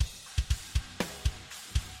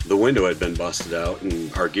the window had been busted out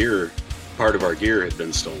and part of our gear had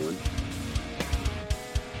been stolen.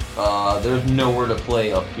 There's nowhere to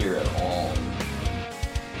play up here at all.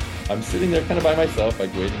 I'm sitting there kind of by myself,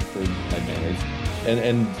 like waiting for my mates,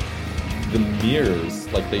 and the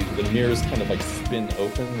mirrors, like the mirrors kind of like spin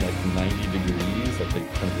open like 90 degrees, like they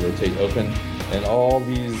kind of rotate open, and all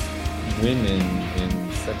these women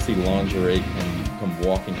in sexy lingerie can come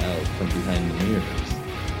walking out from behind the mirrors.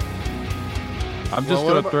 I'm just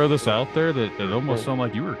gonna throw this out there that it almost sounded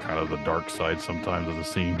like you were kind of the dark side sometimes of the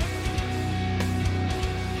scene.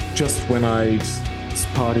 Just when I'd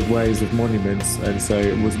parted ways with Monuments, and so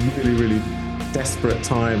it was really, really desperate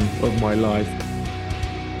time of my life.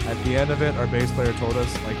 At the end of it, our bass player told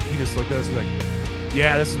us, like, he just looked at us like,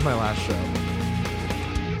 yeah, this is my last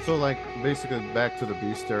show. So, like, basically back to the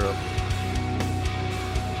Beast era.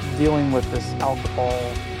 Dealing with this alcohol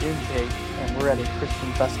intake, and we're at a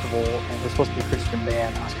Christian festival, and we're supposed to be a Christian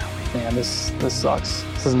band. I was kind of like, man, this sucks.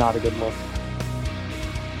 This is not a good look.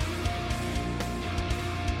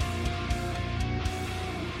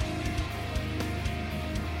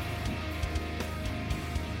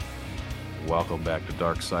 Welcome back to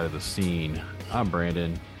Dark Side of the Scene. I'm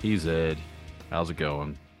Brandon. He's Ed. How's it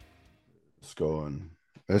going? It's going.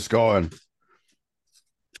 It's going.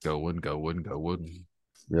 Going.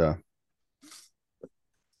 Yeah.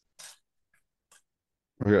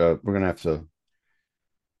 We're gonna have to.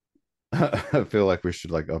 I feel like we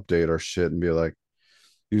should like update our shit and be like,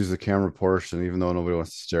 use the camera portion, even though nobody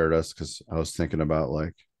wants to stare at us. Because I was thinking about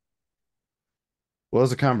like, what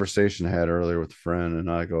was a conversation I had earlier with a friend,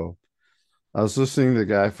 and I was listening to the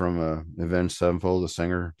guy from Avenged Sevenfold, the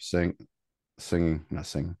singer, not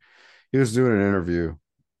singing. He was doing an interview,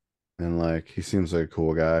 and like he seems like a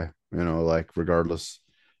cool guy, like regardless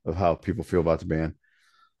of how people feel about the band.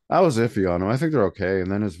 I was iffy on him. I think they're okay.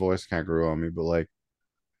 And then his voice kind of grew on me, but like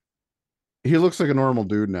he looks like a normal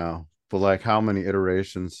dude now. But like how many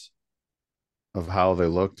iterations of how they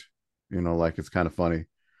looked, like it's kind of funny.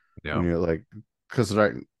 Yeah. When you're like, because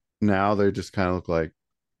right now they just kind of look like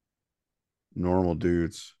normal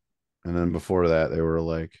dudes, and then before that they were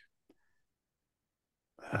like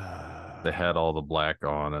They had all the black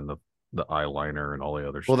on and the eyeliner and all the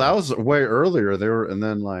other well, stuff. that was way earlier. They were, and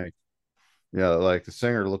then like, yeah, like the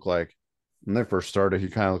singer looked like when they first started, he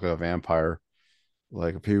kind of looked like a vampire,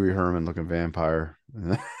 like a Pee Wee Herman looking vampire.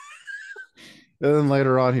 And then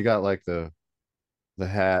later on, he got like the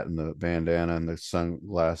hat and the bandana and the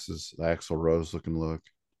sunglasses, the Axl Rose looking look.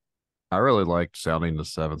 I really liked Sounding the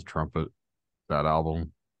Seventh Trumpet, that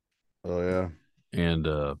album. Oh yeah. And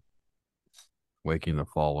Waking the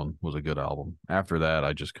Fallen was a good album. After that,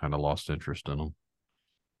 I just kind of lost interest in them.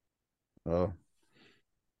 Oh.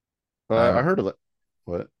 I heard of it.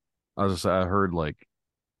 What? I was just I heard like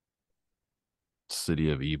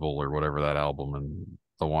City of Evil or whatever that album, and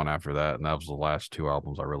the one after that, and that was the last two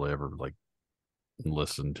albums I really ever like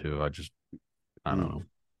listened to. I don't know.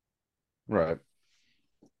 Right.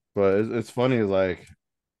 But it's funny, like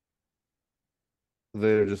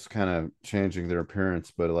they're just kind of changing their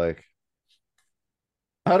appearance, but like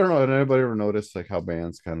I don't know. Did anybody ever notice like how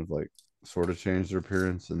bands kind of like sort of change their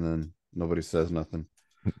appearance and then nobody says nothing?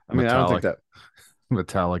 I mean, I don't think that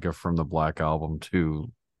Metallica from the Black Album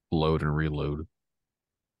to Load and Reload.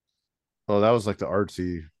 Oh, that was like the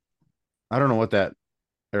artsy. I don't know what that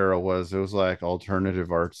era was. It was like alternative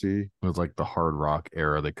artsy. It was like the hard rock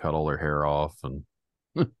era. They cut all their hair off, and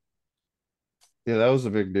yeah, that was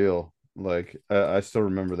a big deal. Like I still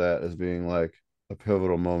remember that as being like a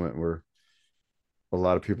pivotal moment where a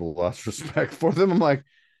lot of people lost respect for them. I'm like,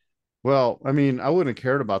 well, I mean, I wouldn't have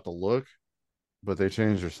cared about the look, but they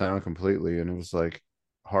changed their sound completely, and it was like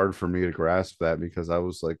hard for me to grasp that because I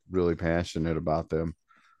was like really passionate about them.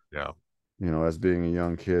 Yeah. As being a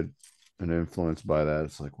young kid and influenced by that,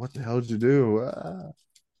 it's like, what the hell did you do?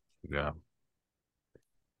 Yeah.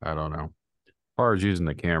 I don't know. As far as using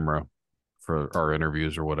the camera for our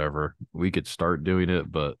interviews or whatever, we could start doing it,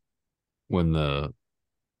 but when the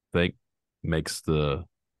thing makes the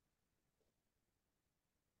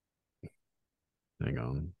hang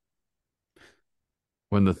on.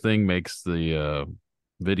 When the thing makes the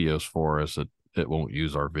videos for us, it won't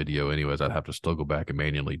use our video anyways. I'd have to still go back and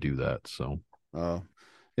manually do that. So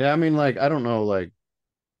yeah, I mean, like, I don't know, like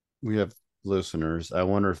we have listeners. I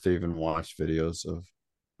wonder if they even watch videos of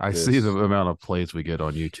I see the amount of plays we get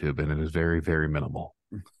on YouTube, and it is very, very minimal.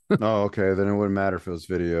 Oh, okay. Then it wouldn't matter if it was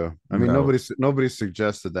video. I mean, No. nobody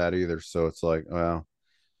suggested that either. So it's like, well,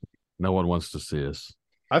 no one wants to see us.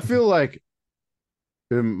 I feel like,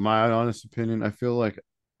 in my honest opinion, I feel like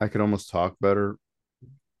I could almost talk better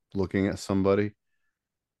looking at somebody.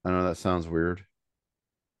 I know that sounds weird,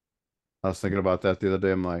 I was thinking about that the other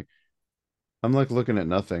day. I'm like looking at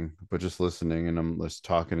nothing, but just listening, and I'm just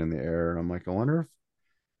talking in the air. And I'm like, I wonder if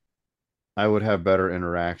I would have better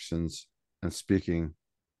interactions and speaking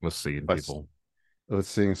With seeing by people. with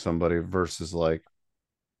seeing somebody versus like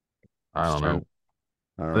I don't staring. know.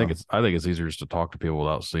 I don't know. I think it's easier just to talk to people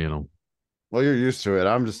without seeing them. Well, you're used to it.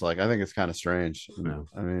 I'm just like, I think it's kind of strange. Yeah.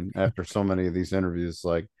 I mean, after so many of these interviews,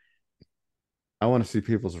 like, I want to see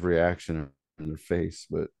people's reaction in their face,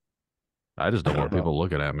 but I just I don't don't want know. people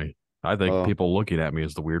looking at me. I think Oh, people looking at me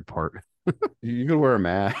is the weird part. you could wear a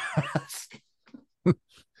mask. If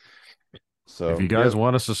So, you guys yep.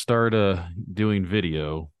 want us to start doing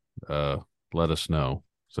video, uh let us know.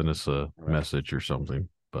 Send us a Right. message or something.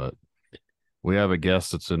 But we have a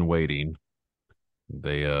guest that's in waiting.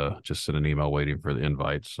 They just sent an email waiting for the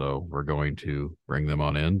invite, so we're going to bring them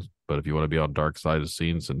on in. But if you want to be on Dark Side of the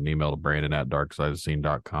Scene, send an email to Brandon at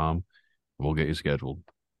darksideofscene.com. We'll get you scheduled.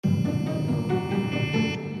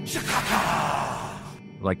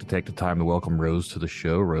 I'd like to take the time to welcome Rose to the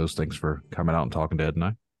show. Rose, thanks for coming out and talking to Ed and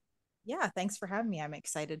I. Yeah, thanks for having me. I'm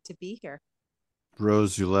excited to be here.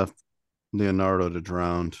 Rose, you left Leonardo to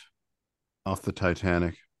drown off the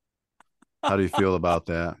Titanic. How do you feel about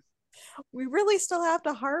that? We really still have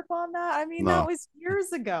to harp on that. I mean, that No. was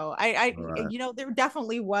years ago. All right. There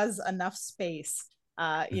definitely was enough space.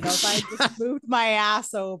 If I had just moved my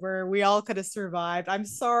ass over, we all could have survived. I'm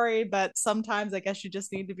sorry, but sometimes I guess you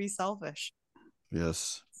just need to be selfish.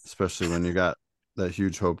 Yes, especially when you got that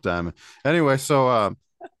huge Hope Diamond. Anyway, so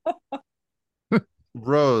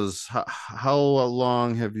Rose, how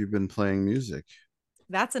long have you been playing music?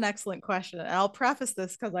 That's an excellent question. And I'll preface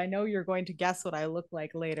this because I know you're going to guess what I look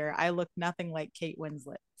like later. I look nothing like Kate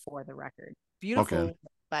Winslet, for the record. Okay. Beautiful,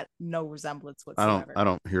 but no resemblance I don't whatsoever. I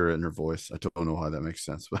don't hear it in her voice. I don't know why that makes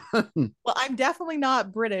sense, but Well, I'm definitely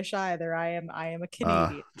not British either. I am a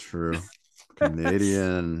Canadian. true.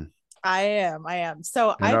 Canadian. I am.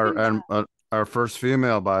 So And I've our been and our first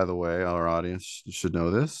female, by the way, our audience should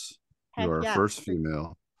know this. You heck are our yeah, first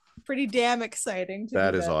female. pretty damn exciting to be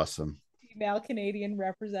That is the awesome. female Canadian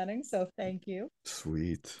representing. So thank you.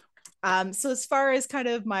 Sweet. So as far as kind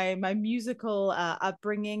of my musical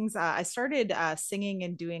upbringings, I started singing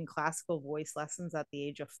and doing classical voice lessons at the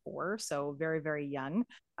age of 4, so very very young.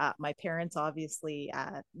 My parents obviously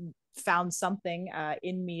found something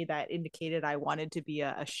in me that indicated I wanted to be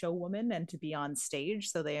a show woman and to be on stage,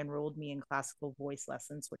 so they enrolled me in classical voice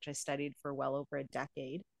lessons, which I studied for well over a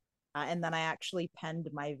decade. And then I actually penned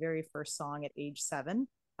my very first song at age 7.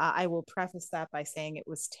 I will preface that by saying it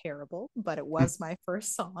was terrible, but it was my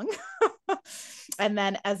first song. And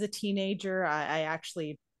then as a teenager, I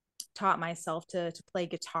actually taught myself to play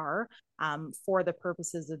guitar for the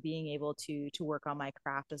purposes of being able to work on my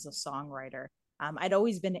craft as a songwriter. I'd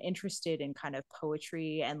always been interested in kind of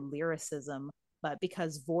poetry and lyricism, but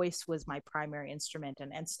because voice was my primary instrument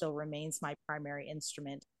and still remains my primary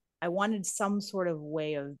instrument, I wanted some sort of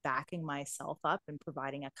way of backing myself up and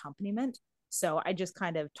providing accompaniment. So I just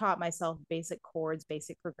kind of taught myself basic chords,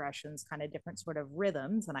 basic progressions, kind of different sort of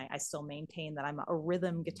rhythms. And I still maintain that I'm a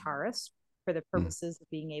rhythm guitarist for the Mm, purposes of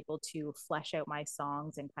being able to flesh out my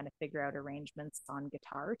songs and kind of figure out arrangements on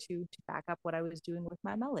guitar to back up what I was doing with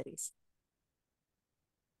my melodies.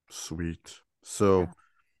 sweet. Yeah. So,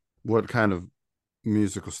 what kind of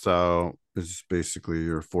musical style is basically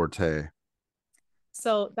your forte?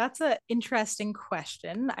 So that's an interesting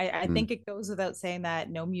question. I Mm, think it goes without saying that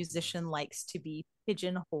no musician likes to be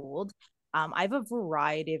pigeonholed. I have a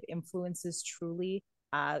variety of influences, truly,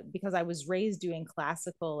 because I was raised doing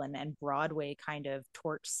classical and Broadway kind of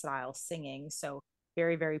torch style singing. So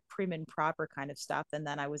very, very prim and proper kind of stuff. And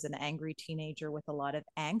then I was an angry teenager with a lot of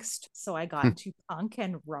angst. So I got into punk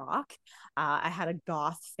and rock. I had a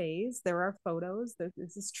goth phase. There are photos.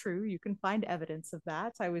 This is true. You can find evidence of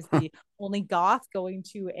that. I was the only goth going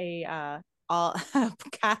to a all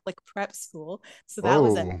Catholic prep school. So that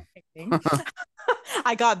was Oh, entertaining.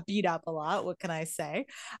 I got beat up a lot. What can I say?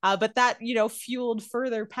 But that fueled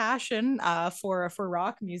further passion for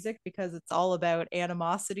rock music because it's all about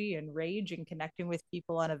animosity and rage and connecting with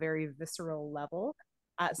people on a very visceral level.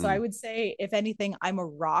 So I mm, would say, if anything, I'm a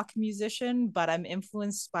rock musician, but I'm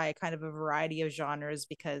influenced by kind of a variety of genres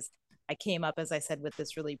because I came up, as I said, with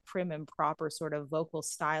this really prim and proper sort of vocal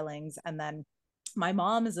stylings. And then my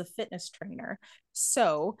mom is a fitness trainer.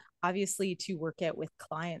 So obviously to work out with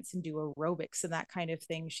clients and do aerobics and that kind of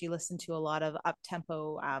thing, she listened to a lot of up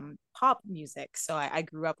tempo pop music. So I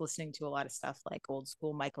grew up listening to a lot of stuff like old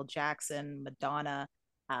school Michael Jackson, Madonna,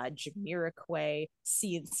 Jamiroquai,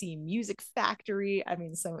 CNC Music Factory. I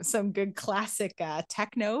mean, some good classic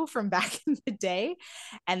techno from back in the day.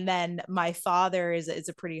 And then my father is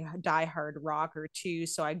a pretty diehard rocker too,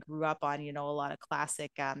 so I grew up on a lot of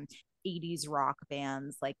classic 80s rock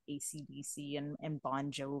bands like AC/DC and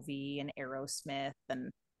Bon Jovi and Aerosmith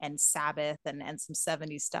and Sabbath and some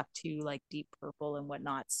 70s stuff too, like Deep Purple and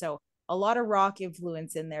whatnot. So a lot of rock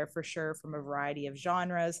influence in there for sure from a variety of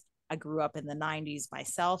genres. I grew up in the 90s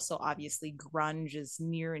myself, so obviously grunge is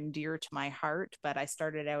near and dear to my heart. But I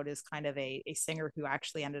started out as kind of a singer who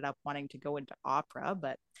actually ended up wanting to go into opera.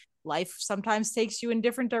 But life sometimes takes you in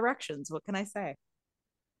different directions. What can I say?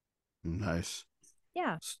 Nice.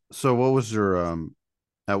 Yeah. So what was your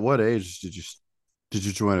at what age did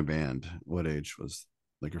you join a band? What age was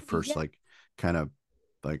like your first Yeah. like kind of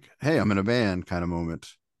like, hey, I'm in a band kind of moment?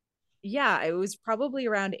 Yeah, it was probably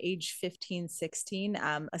around age 15, 16.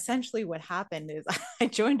 Essentially what happened is I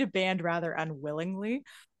joined a band rather unwillingly.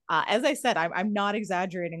 As I said, I'm not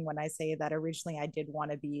exaggerating when I say that originally I did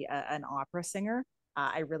want to be an opera singer.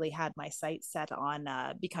 I really had my sights set on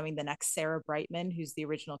becoming the next Sarah Brightman, who's the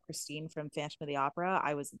original Christine from Phantom of the Opera.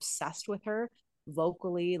 I was obsessed with her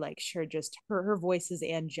vocally, like sure, just her voice is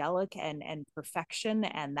angelic and perfection,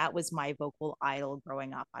 and that was my vocal idol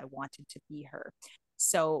growing up. I wanted to be her.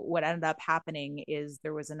 So what ended up happening is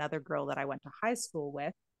there was another girl that I went to high school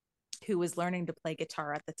with who was learning to play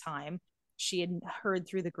guitar at the time. She had heard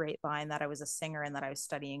through the grapevine that I was a singer and that I was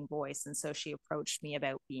studying voice. And so she approached me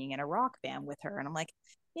about being in a rock band with her. And I'm like,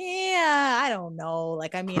 yeah, I don't know.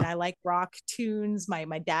 Like, I mean, I like rock tunes. My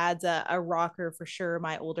dad's a rocker for sure.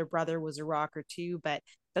 My older brother was a rocker too, but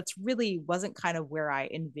that's really wasn't kind of where I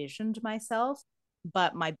envisioned myself.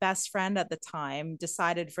 But my best friend at the time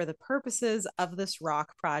decided for the purposes of this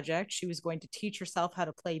rock project, she was going to teach herself how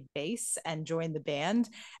to play bass and join the band.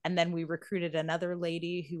 And then we recruited another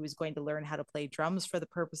lady who was going to learn how to play drums for the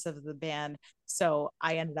purpose of the band. So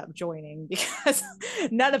I ended up joining because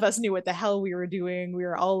none of us knew what the hell we were doing. We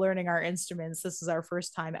were all learning our instruments. This was our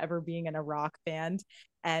first time ever being in a rock band.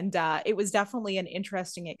 And it was definitely an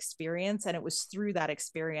interesting experience. And it was through that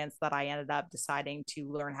experience that I ended up deciding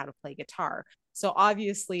to learn how to play guitar. So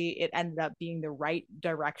obviously, it ended up being the right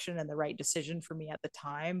direction and the right decision for me at the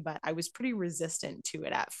time. But I was pretty resistant to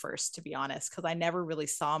it at first, to be honest, because I never really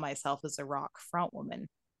saw myself as a rock front woman.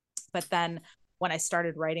 But then when I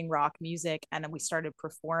started writing rock music and we started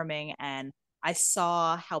performing, and I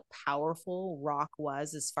saw how powerful rock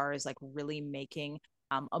was as far as like really making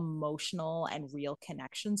emotional and real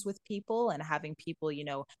connections with people and having people,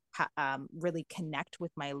 really connect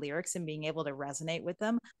with my lyrics and being able to resonate with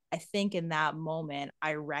them. I think in that moment,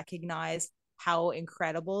 I recognized how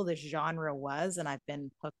incredible this genre was, and I've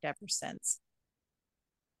been hooked ever since.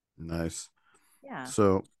 Nice. Yeah.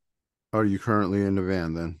 So are you currently in the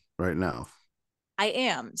band then right now? I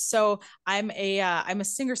am. So I'm a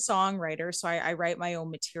singer songwriter. So I write my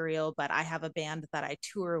own material, but I have a band that I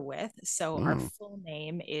tour with. So our Oh, full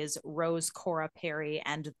name is Rose, Cora, Perry,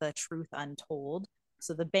 and The Truth Untold.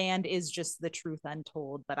 So the band is just The Truth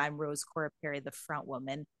Untold, but I'm Rose Cora Perry, the front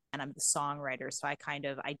woman, and I'm the songwriter. So I kind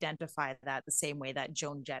of identify that the same way that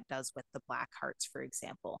Joan Jett does with the Black Hearts, for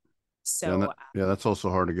example. yeah, So yeah, that's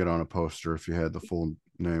also hard to get on a poster if you had the full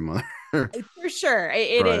name on there. for sure,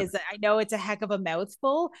 it Right. is. I know it's a heck of a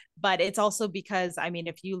mouthful, but it's also because, I mean,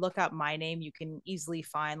 if you look up my name, you can easily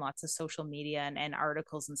find lots of social media and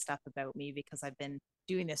articles and stuff about me because I've been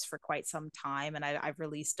doing this for quite some time. And I've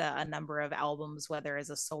released a number of albums, whether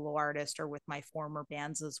as a solo artist or with my former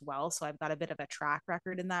bands as well. So I've got a bit of a track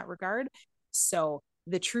record in that regard. So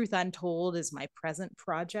The Truth Untold is my present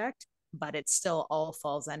project, but it still all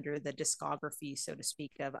falls under the discography, so to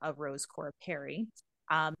speak, of Rose Cora Perry.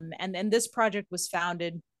 And then this project was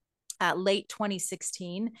founded at late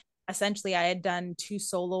 2016. Essentially, I had done two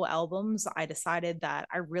solo albums. I decided that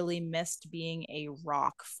I really missed being a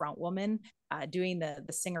rock frontwoman, doing the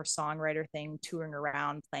singer songwriter thing, touring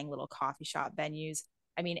around, playing little coffee shop venues.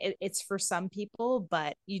 I mean, it's for some people,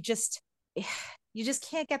 but you just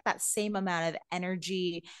can't get that same amount of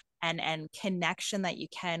energy and connection that you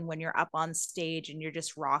can when you're up on stage and you're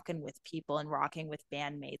just rocking with people and rocking with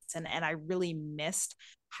bandmates. And I really missed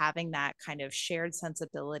having that kind of shared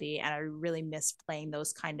sensibility, and I really miss playing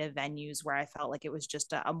those kind of venues where I felt like it was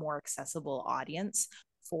just a more accessible audience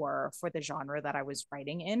for the genre that I was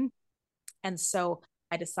writing in. And so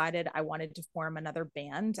I decided I wanted to form another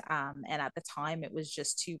band. And at the time, it was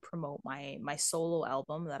just to promote my solo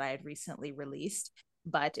album that I had recently released.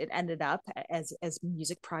 But it ended up, as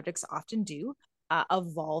music projects often do,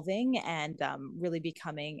 evolving and really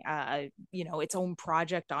becoming its own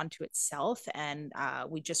project onto itself. And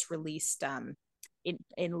we just released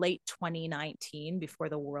in late 2019, before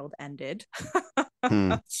the world ended.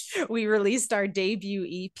 Hmm. We released our debut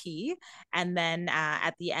EP, and then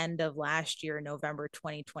at the end of last year, November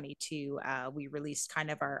 2022, we released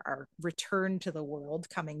kind of our return to the world,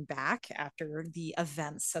 coming back after the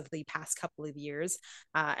events of the past couple of years.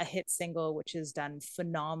 A hit single which has done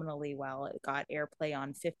phenomenally well. It got airplay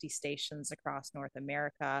on 50 stations across North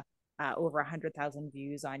America, over 100,000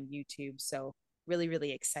 views on YouTube. So really,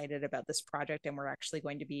 really excited about this project, and we're actually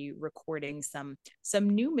going to be recording some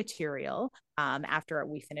new material after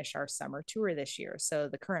we finish our summer tour this year. So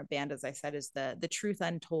the current band, as I said, is the Truth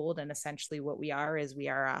Untold, and essentially what we are is we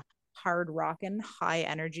are a hard rockin', high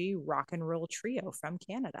energy rock and roll trio from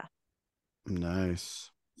Canada. Nice.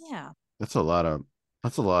 Yeah, That's a lot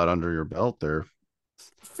under your belt there.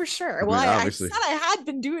 for sure. I Well, mean, I obviously. said I had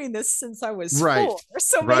been doing this since I was Right. 4,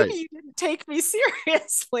 so maybe Right. you didn't take me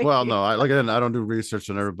seriously. Well, no, I don't do research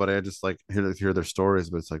on everybody. I just like hear their stories,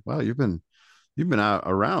 but it's like, wow, you've been out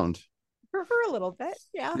around. For a little bit,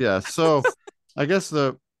 yeah. Yeah. So I guess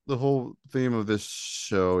the whole theme of this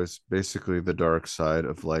show is basically the dark side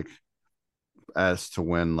of like, as to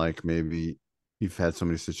when like maybe you've had so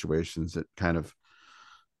many situations that kind of,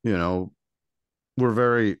 you know, were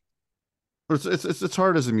very, it's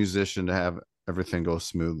hard as a musician to have everything go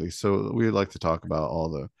smoothly. So we like to talk about all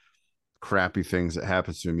the crappy things that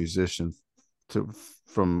happens to a musician, to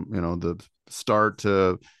from the start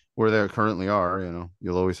to where they currently are.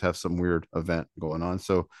 You'll always have some weird event going on.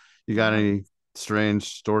 So you got any strange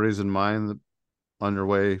stories in mind on your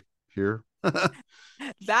way here?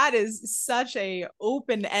 That is such a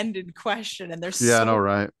open-ended question, and there's Yeah, I know, so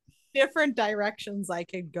right? different directions I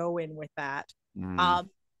could go in with that. Mm.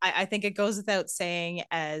 I think it goes without saying,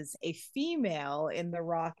 as a female in the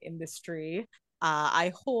rock industry,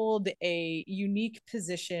 I hold a unique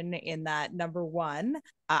position in that, number one,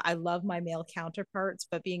 I love my male counterparts,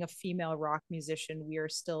 but being a female rock musician, we are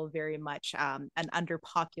still very much an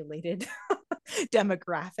underpopulated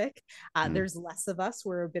demographic. There's less of us.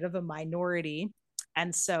 We're a bit of a minority.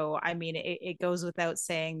 And so, I mean, it goes without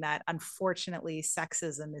saying that unfortunately,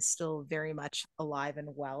 sexism is still very much alive and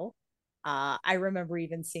well. I remember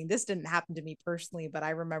even seeing, this didn't happen to me personally, but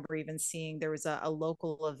I remember even seeing there was a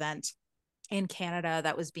local event in Canada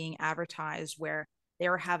that was being advertised where they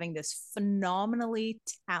were having this phenomenally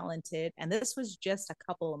talented, and this was just a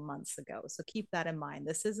couple of months ago. So keep that in mind.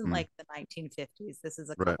 This isn't like the 1950s. This is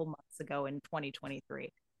a Right. couple months ago in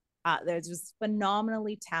 2023. There's this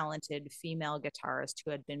phenomenally talented female guitarist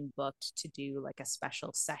who had been booked to do like a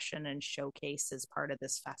special session and showcase as part of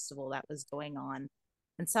this festival that was going on.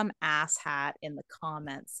 And some asshat in the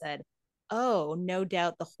comments said, "Oh, no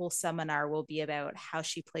doubt the whole seminar will be about how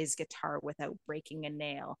she plays guitar without breaking a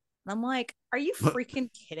nail." And I'm like, are you freaking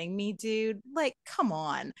kidding me, dude? Like, come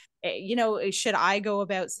on. Should I go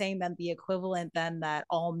about saying then the equivalent then that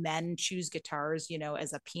all men choose guitars,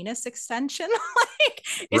 as a penis extension? Like,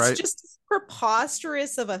 it's Right. just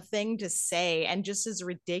preposterous of a thing to say, and just as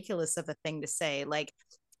ridiculous of a thing to say. Like,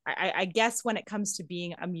 I guess when it comes to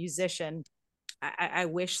being a musician, I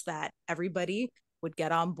wish that everybody would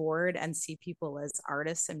get on board and see people as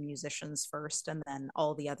artists and musicians first, and then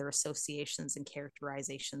all the other associations and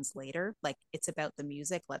characterizations later. Like, it's about the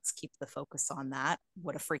music. Let's keep the focus on that.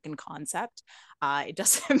 What a freaking concept. It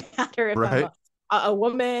doesn't matter if I'm Right. a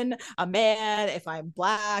woman, a man, if I'm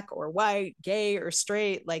black or white, gay or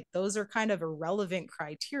straight. Like, those are kind of irrelevant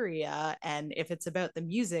criteria. And if it's about the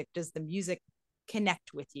music, does the music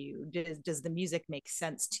connect with you? Does the music make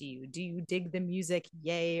sense to you? Do you dig the music,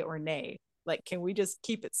 yay or nay? Like, can we just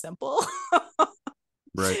keep it simple?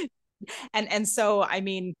 Right. And so, I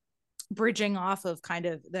mean, bridging off of kind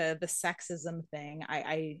of the sexism thing,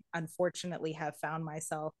 I unfortunately have found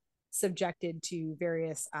myself subjected to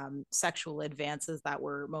various sexual advances that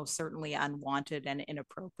were most certainly unwanted and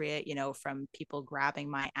inappropriate, from people grabbing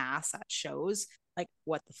my ass at shows. Like,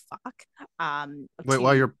 what the fuck? Wait, To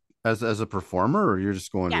while you're as a performer, or you're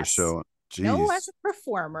just going to a Yes. show? No, Jeez. as a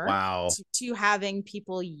performer, Wow. to having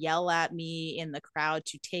people yell at me in the crowd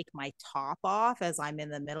to take my top off as I'm in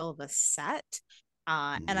the middle of a set.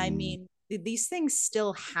 And I Mm. mean, these things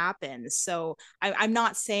still happen. So I'm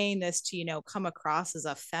not saying this to, come across as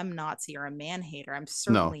a feminazi or a man hater. I'm No.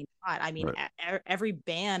 certainly not. I mean, Right. every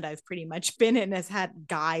band I've pretty much been in has had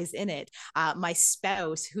guys in it. My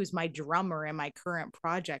spouse, who's my drummer in my current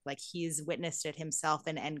project, like, he's witnessed it himself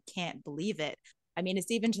and can't believe it. I mean,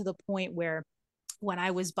 it's even to the point where when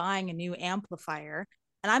I was buying a new amplifier,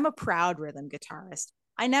 and I'm a proud rhythm guitarist,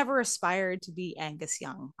 I never aspired to be Angus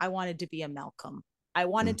Young. I wanted to be a Malcolm. I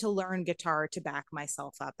wanted to learn guitar to back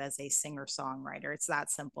myself up as a singer-songwriter. It's that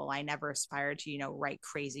simple. I never aspired to, write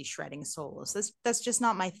crazy shredding solos. That's just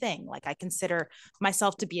not my thing. Like, I consider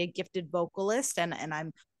myself to be a gifted vocalist, and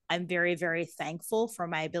I'm very, very thankful for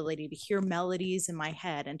my ability to hear melodies in my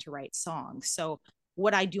head and to write songs. So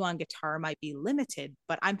what I do on guitar might be limited,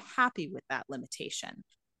 but I'm happy with that limitation.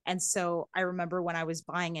 And so I remember when I was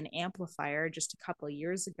buying an amplifier just a couple of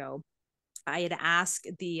years ago, I had asked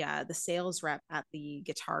the sales rep at the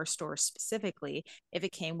guitar store specifically if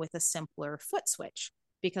it came with a simpler foot switch,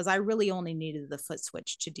 because I really only needed the foot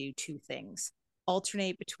switch to do two things: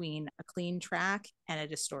 alternate between a clean track and a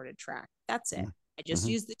distorted track. That's it. I just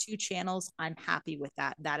use the two channels. I'm happy with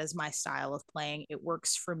that. That is my style of playing. It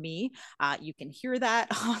works for me. You can hear that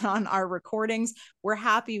on our recordings. We're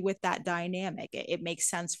happy with that dynamic. It makes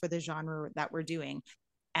sense for the genre that we're doing.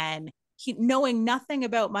 And knowing nothing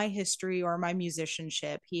about my history or my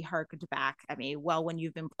musicianship, he harkened back at me. Well, when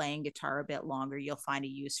you've been playing guitar a bit longer, you'll find a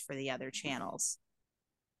use for the other channels.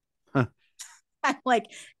 I'm like,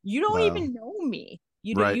 you don't even know me.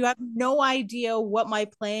 You have no idea what my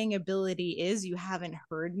playing ability is. You haven't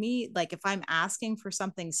heard me. Like, if I'm asking for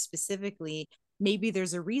something specifically, maybe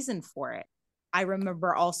there's a reason for it. I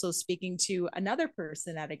remember also speaking to another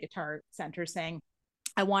person at a guitar center saying,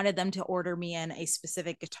 I wanted them to order me in a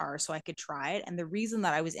specific guitar so I could try it. And the reason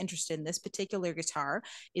that I was interested in this particular guitar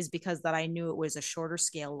is because that I knew it was a shorter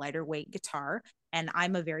scale, lighter weight guitar. And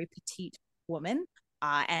I'm a very petite woman.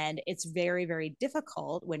 And it's very, very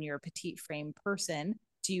difficult when you're a petite frame person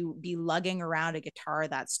to be lugging around a guitar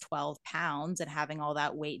that's 12 pounds and having all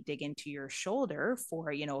that weight dig into your shoulder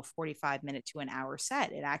for, a 45-minute to an hour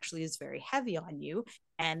set. It actually is very heavy on you.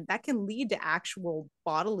 And that can lead to actual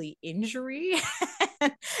bodily injury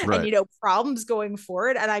and, problems going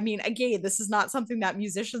forward. And I mean, again, this is not something that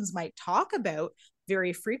musicians might talk about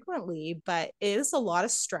very frequently, but it is a lot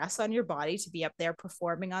of stress on your body to be up there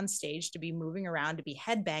performing on stage, to be moving around, to be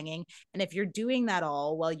headbanging. And if you're doing that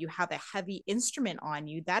all while you have a heavy instrument on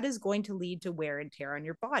you, that is going to lead to wear and tear on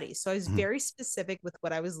your body. So I was very specific with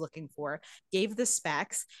what I was looking for, gave the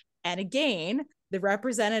specs. And again, the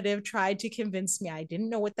representative tried to convince me I didn't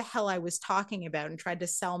know what the hell I was talking about and tried to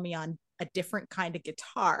sell me on a different kind of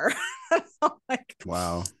guitar. Like,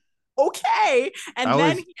 wow. Okay. And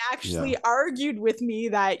then he actually argued with me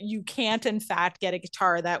that you can't, in fact, get a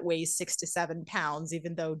guitar that weighs 6 to 7 pounds,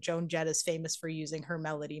 even though Joan Jett is famous for using her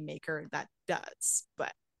melody maker that does.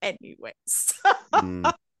 But anyways.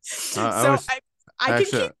 I can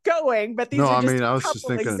keep going, but these are just a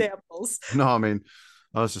couple examples. No, I mean,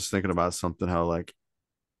 I was just thinking about something, how like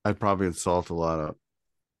I'd probably insult a lot of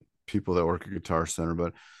people that work at Guitar Center,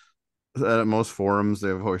 but at most forums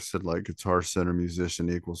they've always said like Guitar Center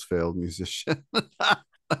musician equals failed musician.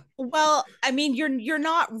 Well, I mean, you're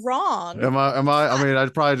not wrong. Am I? I mean,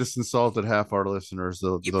 I'd probably just insulted half our listeners,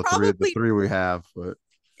 the three we have, but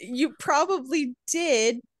you probably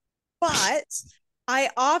did. But I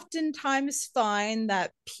oftentimes find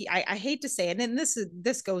that I hate to say it, and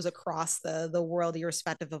this goes across the world,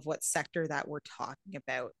 irrespective of what sector that we're talking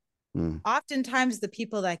about. Oftentimes the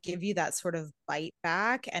people that give you that sort of bite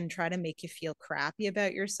back and try to make you feel crappy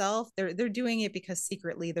about yourself, they're doing it because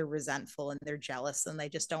secretly they're resentful and they're jealous, and they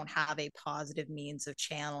just don't have a positive means of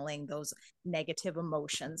channeling those negative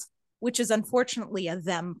emotions, which is unfortunately a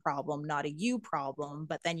them problem, not a you problem.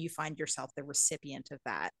 But then you find yourself the recipient of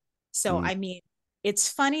that. So I mean, it's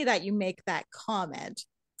funny that you make that comment,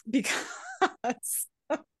 because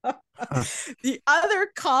the other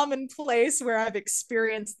common place where I've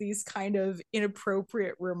experienced these kind of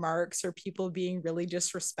inappropriate remarks or people being really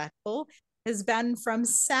disrespectful has been from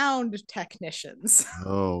sound technicians.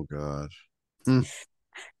 Oh God.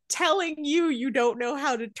 Telling you don't know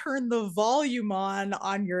how to turn the volume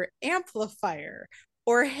on your amplifier,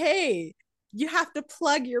 or hey, you have to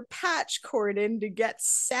plug your patch cord in to get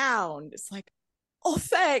sound. It's like, oh,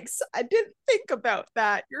 thanks. I didn't think about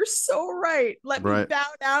that. You're so right. Let me bow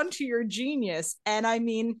down to your genius. And I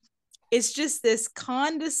mean, it's just this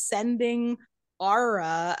condescending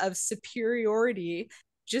aura of superiority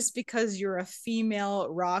just because you're a female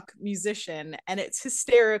rock musician. And it's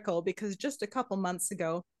hysterical because just a couple months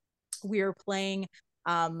ago, we were playing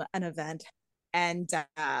an event, and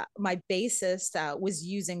my bassist was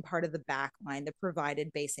using part of the back line, the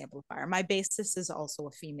provided bass amplifier. My bassist is also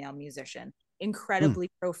a female musician, incredibly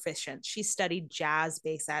proficient. She studied jazz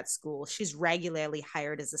bass at school. She's regularly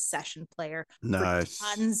hired as a session player for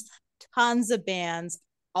tons of bands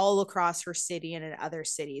all across her city and in other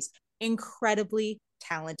cities. Incredibly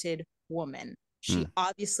talented woman. She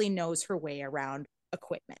obviously knows her way around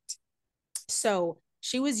equipment. So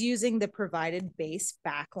she was using the provided bass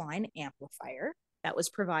backline amplifier. that was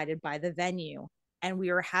provided by the venue. And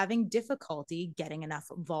we were having difficulty getting enough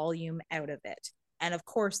volume out of it. And of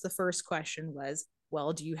course, the first question was,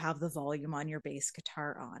 well, do you have the volume on your bass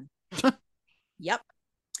guitar on? Yep.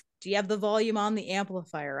 Do you have the volume on the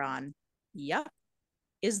amplifier on? Yep.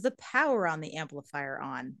 Is the power on the amplifier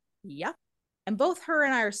on? Yep. And both her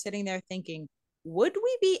and I are sitting there thinking, would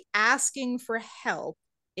we be asking for help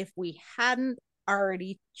if we hadn't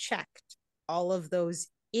already checked all of those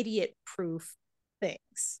idiot proof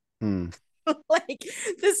things? Like,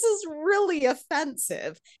 this is really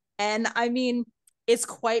offensive. And I mean, it's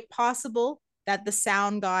quite possible that the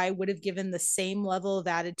sound guy would have given the same level of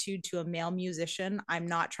attitude to a male musician. I'm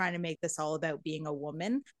not trying to make this all about being a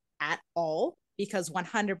woman at all, because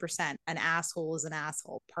 100% an asshole is an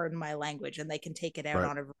asshole, pardon my language, and they can take it out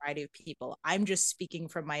on a variety of people. I'm just speaking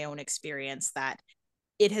from my own experience that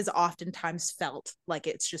it has oftentimes felt like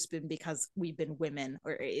it's just been because we've been women,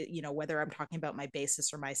 or, you know, whether I'm talking about my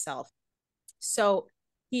bassist or myself. So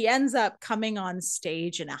he ends up coming on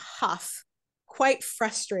stage in a huff, quite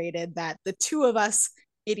frustrated that the two of us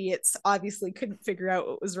idiots obviously couldn't figure out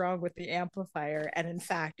what was wrong with the amplifier. And in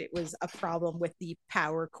fact, it was a problem with the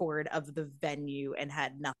power cord of the venue and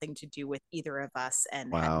had nothing to do with either of us,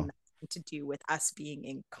 and had nothing to do with us being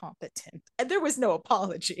incompetent. And there was no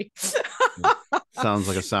apology. Sounds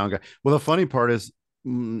like a sound guy. Well, the funny part is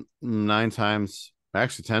 9 times,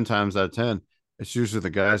 actually 10 times out of 10, it's usually the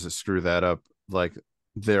guys that screw that up, like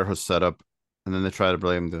their setup, and then they try to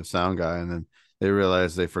blame the sound guy, and then they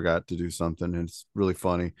realize they forgot to do something, and it's really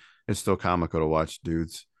funny. It's still comical to watch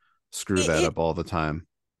dudes screw that up all the time.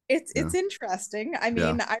 It's interesting. I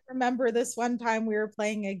mean, I remember this one time we were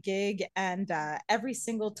playing a gig, and every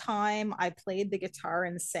single time I played the guitar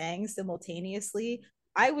and sang simultaneously,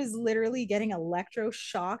 I was literally getting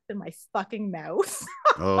electroshocked in my fucking mouth.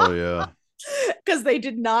 Oh yeah. Because they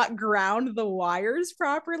did not ground the wires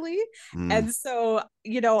properly. And so,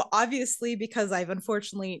 you know, obviously, because I've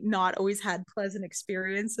unfortunately not always had pleasant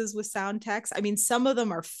experiences with sound techs. I mean, some of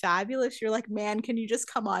them are fabulous. You're like, man, can you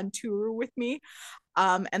just come on tour with me?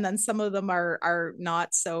 And then some of them are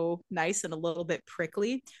not so nice and a little bit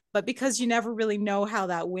prickly. But because you never really know how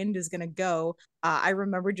that wind is going to go, I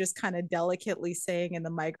remember just kind of delicately saying in the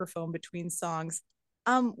microphone between songs,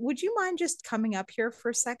 would you mind just coming up here for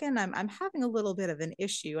a second? I'm having a little bit of an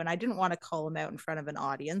issue, and I didn't want to call him out in front of an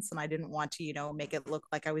audience, and I didn't want to, you know, make it look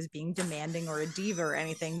like I was being demanding or a diva or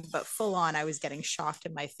anything, but full on I was getting shocked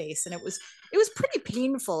in my face, and it was pretty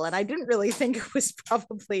painful, and I didn't really think it was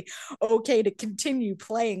probably okay to continue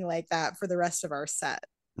playing like that for the rest of our set.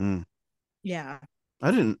 Yeah. I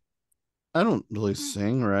don't really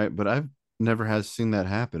sing, right? But I've never has seen that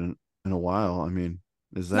happen in a while. I mean,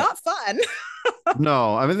 is that not fun?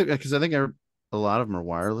 No, I mean, because I think a lot of them are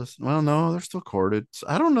wireless. Well, no, they're still corded. So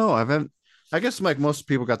I don't know. I guess like most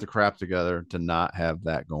people got the crap together to not have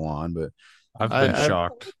that go on, but I've been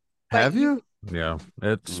shocked. Have you? Yeah,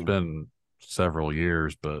 it's been several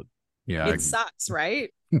years, but yeah, it sucks,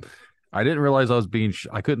 right? I didn't realize I was being.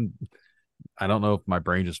 I couldn't. I don't know if my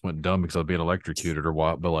brain just went dumb because I was being electrocuted or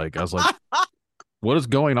what, but like I was like, what is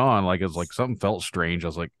going on? Like it's like something felt strange. I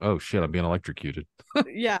was like, oh shit, I'm being electrocuted.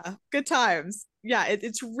 Yeah, good times. Yeah,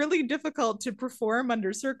 it's really difficult to perform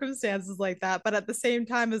under circumstances like that. But at the same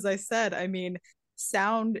time, as I said, I mean,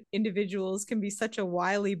 sound individuals can be such a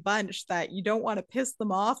wily bunch that you don't want to piss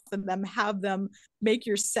them off and then have them make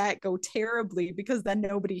your set go terribly, because then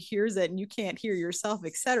nobody hears it and you can't hear yourself,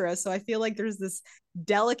 etc. So I feel like there's this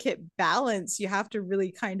delicate balance you have to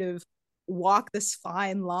really kind of walk this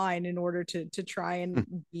fine line in order to try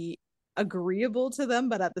and be agreeable to them,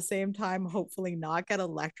 but at the same time hopefully not get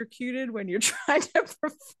electrocuted when you're trying to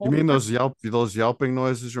perform. You mean those yelping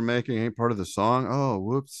noises you're making ain't part of the song? Oh,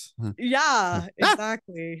 whoops. Yeah,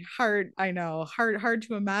 exactly. Hard to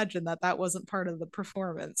imagine that wasn't part of the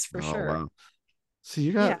performance for sure. Wow. See,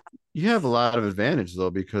 you have a lot of advantage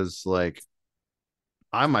though, because like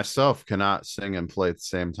I myself cannot sing and play at the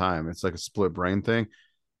same time. It's like a split brain thing.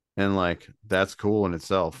 And like that's cool in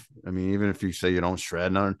itself. I mean, even if you say you don't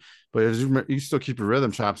shred none, but as you still keep your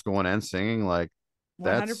rhythm chops going and singing, like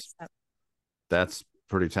 100%. That's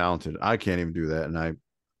pretty talented. I can't even do that, and I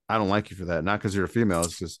don't like you for that. Not because you're a female,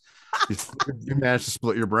 it's just you managed to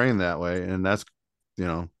split your brain that way, and that's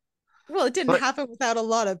Well, it didn't happen without a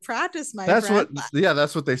lot of practice, my that's friend.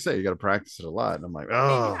 That's what they say. You got to practice it a lot, and I'm like,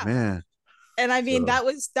 oh man. And I mean, that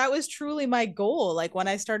was truly my goal. Like when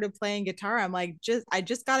I started playing guitar, I'm like, I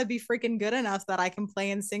just got to be freaking good enough that I can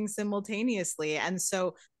play and sing simultaneously. And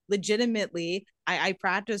so legitimately, I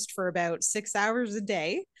practiced for about 6 hours a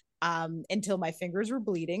day. until my fingers were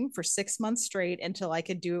bleeding for 6 months straight until I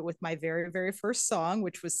could do it with my very, very first song,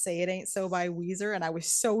 which was Say It Ain't So by Weezer. And I was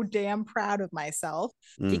so damn proud of myself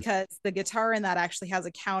Mm. because the guitar in that actually has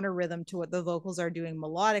a counter rhythm to what the vocals are doing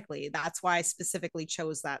melodically. That's why I specifically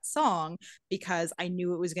chose that song, because I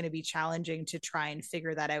knew it was going to be challenging to try and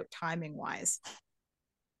figure that out timing wise.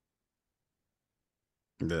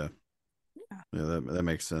 Yeah. Yeah, that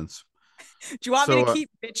makes sense. Do you want me So to keep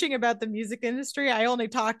bitching about the music industry? I only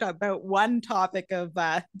talked about one topic of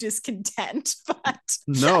discontent, but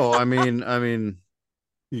no, I mean,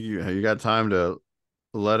 you got time to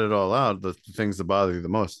let it all out, the things that bother you the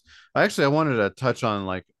most. I wanted to touch on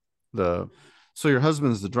like the so your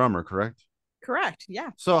husband's the drummer, correct? correct.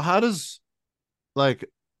 Yeah. So how does like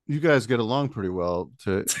you guys get along pretty well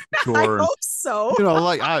to I tour and hope so.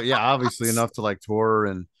 like yeah, obviously enough to like tour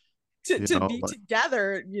and to be like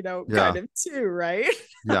together, yeah, kind of too, right?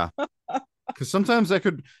 yeah. Because sometimes that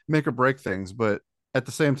could make or break things, but at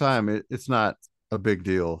the same time, it's not a big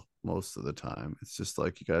deal most of the time. It's just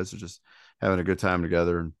like you guys are just having a good time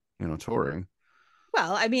together and touring.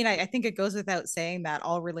 Well, I mean, I think it goes without saying that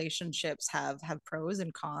all relationships have pros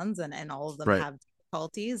and cons, and all of them Right. have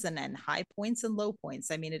difficulties and high points and low points.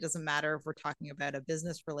 I mean, it doesn't matter if we're talking about a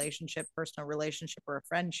business relationship, personal relationship, or a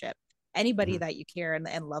friendship. Anybody Mhm. that you care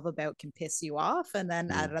and love about can piss you off, and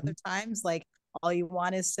then at Mhm. other times, like all you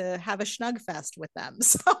want is to have a snug fest with them.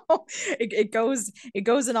 So it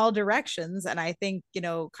goes in all directions. And I think,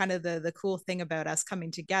 kind of the cool thing about us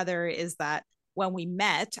coming together is that when we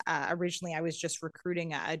met, originally I was just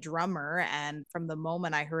recruiting a drummer, and from the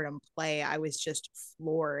moment I heard him play, I was just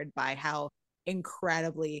floored by how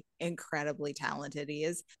incredibly, incredibly talented he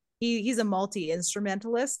is. He's a multi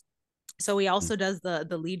instrumentalist, so he also does the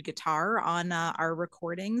lead guitar on our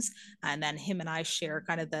recordings, and then him and I share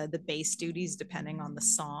kind of the bass duties depending on the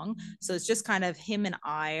song. So it's just kind of him and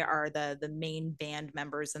I are the main band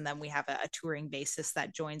members, and then we have a touring bassist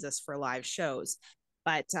that joins us for live shows.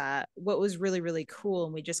 But what was really, really cool,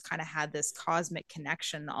 and we just kind of had this cosmic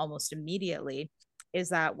connection almost immediately, is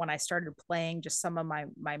that when I started playing just some of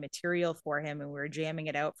my material for him and we were jamming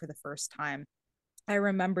it out for the first time, I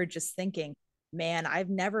remember just thinking, man, I've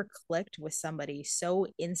never clicked with somebody so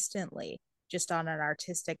instantly, just on an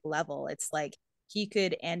artistic level. It's like he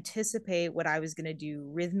could anticipate what I was going to do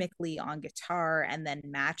rhythmically on guitar and then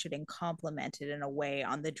match it and complement it in a way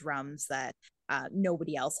on the drums that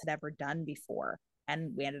nobody else had ever done before.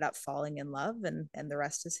 And we ended up falling in love, and the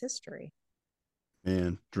rest is history.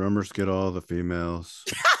 And drummers get all the females.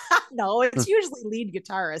 No, it's usually lead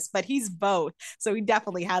guitarist, but he's both. So he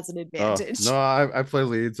definitely has an Oh advantage. no, I play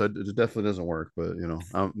leads. It definitely doesn't work, but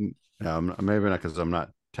yeah, maybe not because I'm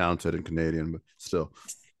not talented and Canadian, but still.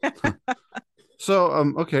 So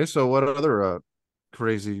okay, so what other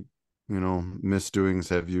crazy misdoings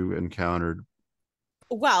have you encountered?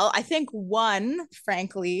 Well, I think one,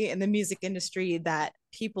 frankly, in the music industry that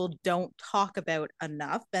people don't talk about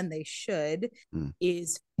enough, and they should, Mm,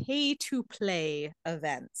 is pay to play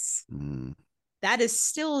events. mm, That is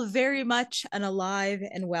still very much an alive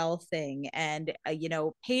and well thing. And,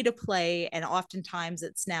 pay to play, and oftentimes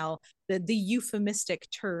it's now the euphemistic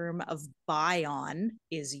term of buy on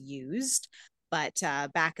is used. But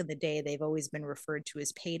back in the day, they've always been referred to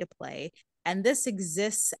as pay to play. And this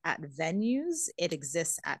exists at venues, it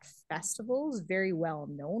exists at festivals, very well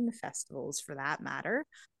known festivals for that matter.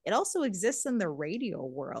 It also exists in the radio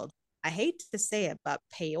world. I hate to say it, but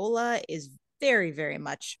payola is very, very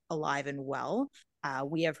much alive and well.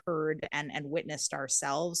 We have heard and witnessed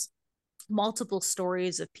ourselves multiple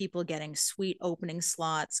stories of people getting sweet opening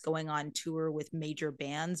slots, going on tour with major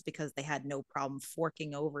bands because they had no problem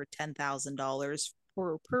forking over $10,000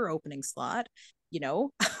 per opening slot. You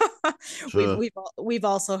know, we've sure. we've we've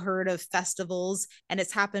also heard of festivals, and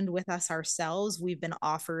it's happened with us ourselves. We've been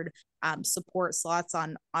offered support slots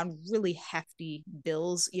on really hefty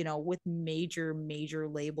bills, with major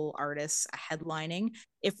label artists headlining.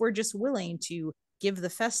 If we're just willing to give the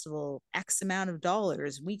festival X amount of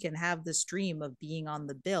dollars, we can have this dream of being on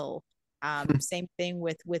the bill. Same thing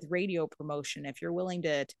with radio promotion. If you're willing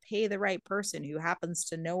to pay the right person who happens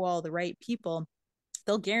to know all the right people,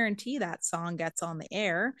 they'll guarantee that song gets on the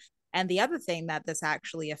air. And the other thing that this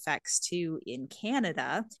actually affects too in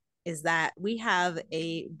Canada is that we have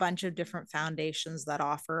a bunch of different foundations that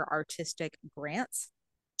offer artistic grants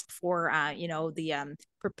for the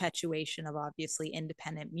perpetuation of obviously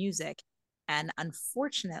independent music. And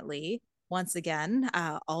unfortunately, once again,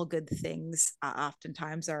 all good things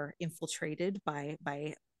oftentimes are infiltrated by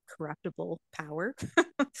corruptible power.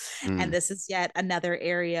 And Mm. this is yet another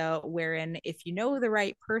area wherein if you know the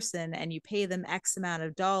right person and you pay them X amount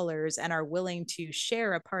of dollars and are willing to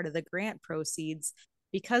share a part of the grant proceeds,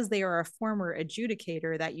 because they are a former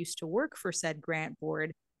adjudicator that used to work for said grant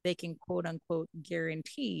board, they can quote unquote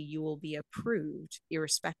guarantee you will be approved,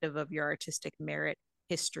 irrespective of your artistic merit,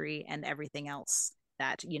 history, and everything else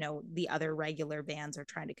that, you know, the other regular bands are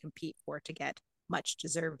trying to compete for to get much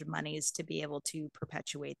deserved monies to be able to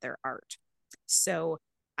perpetuate their art. So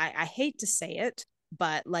I hate to say it,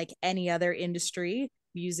 but like any other industry,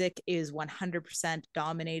 music is 100%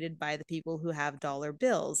 dominated by the people who have dollar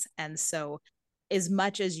bills. And so, as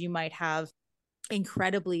much as you might have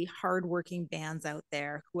incredibly hardworking bands out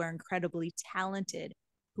there who are incredibly talented,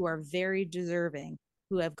 who are very deserving,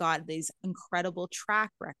 who have got these incredible track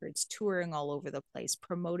records, touring all over the place,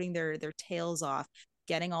 promoting their tails off,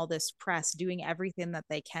 getting all this press, doing everything that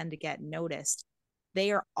they can to get noticed.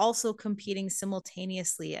 They are also competing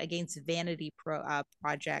simultaneously against vanity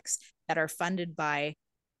projects that are funded by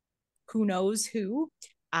who knows who,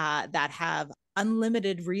 that have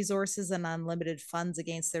unlimited resources and unlimited funds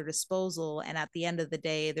against their disposal. And at the end of the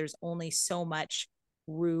day, there's only so much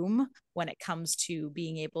room when it comes to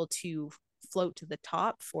being able to float to the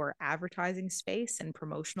top for advertising space and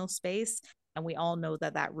promotional space. And we all know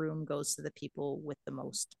that that room goes to the people with the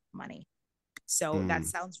most money. So that Mm.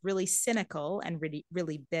 sounds really cynical and really,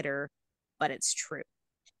 really bitter, but it's true.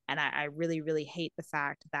 And I really, really hate the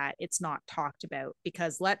fact that it's not talked about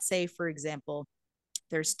because let's say, for example,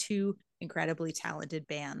 there's two incredibly talented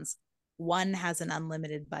bands. One has an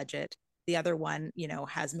unlimited budget. The other one, you know,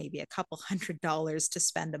 has maybe a couple $100 to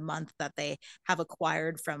spend a month that they have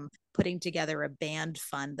acquired from putting together a band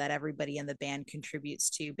fund that everybody in the band contributes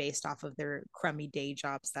to based off of their crummy day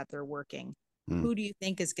jobs that they're working. Mm. Who do you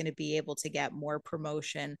think is going to be able to get more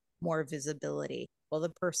promotion, more visibility? Well, the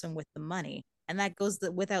person with the money. And that goes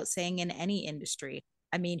without saying in any industry.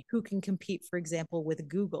 I mean, who can compete, for example, with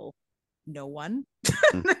Google? No one.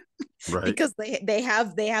 Mm. Right. Because they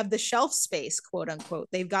have the shelf space, quote unquote.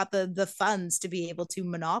 They've got the funds to be able to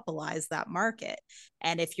monopolize that market.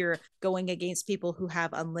 And if you're going against people who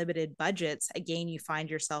have unlimited budgets, again, you find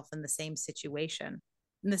yourself in the same situation.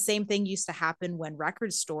 And the same thing used to happen when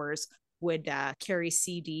record stores would carry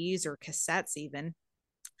CDs or cassettes. Even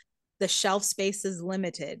the shelf space is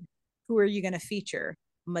limited. Who are you going to feature?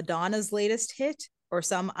 Madonna's latest hit or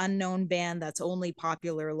some unknown band that's only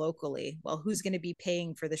popular locally? Well, who's going to be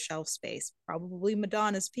paying for the shelf space? Probably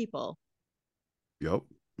Madonna's people. Yep.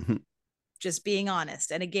 Just being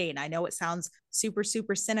honest. And again, I know it sounds super,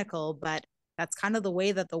 super cynical, but that's kind of the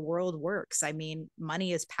way that the world works. I mean,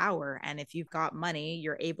 money is power. And if you've got money,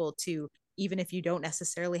 you're able to, even if you don't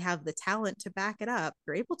necessarily have the talent to back it up,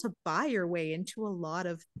 you're able to buy your way into a lot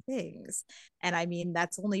of things. And I mean,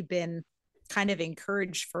 that's only been kind of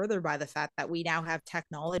encouraged further by the fact that we now have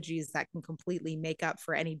technologies that can completely make up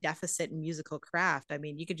for any deficit in musical craft. I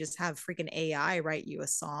mean, you could just have freaking AI write you a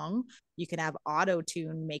song. You can have auto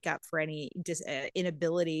tune make up for any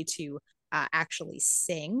inability to actually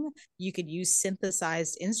sing. You could use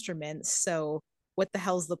synthesized instruments. So, what the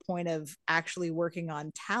hell's the point of actually working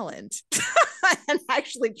on talent and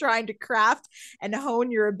actually trying to craft and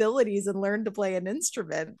hone your abilities and learn to play an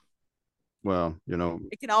instrument? Well, you know,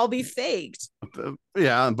 It can all be faked.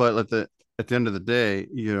 yeah, but at the end of the day,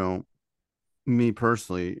 you know, me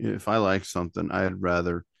personally, if I like something, I'd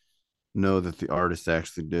rather know that the artist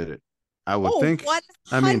actually did it. I would Oh, think.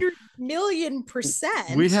 I mean,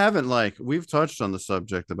 100,000,000%. we've touched on the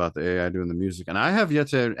subject about the AI doing the music, and I have yet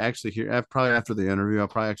to actually hear. I've probably after the interview, I'll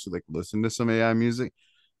probably actually like listen to some AI music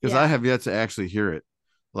because I Yeah. have yet to actually hear it.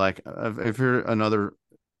 Like I've heard another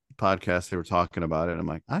podcast they were talking about it. I'm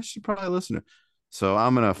like, I should probably listen to it. So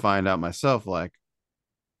I'm gonna find out myself, like,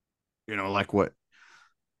 you know, like what,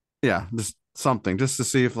 yeah, just something just to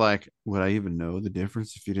see if like would I even know the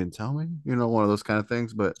difference if you didn't tell me, you know, one of those kind of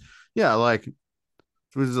things. But yeah, like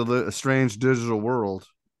this is a strange digital world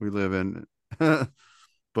we live in.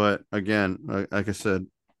 But again, like I said,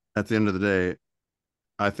 at the end of the day,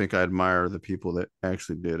 I think I admire the people that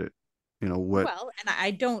actually did it. You know what? Well, and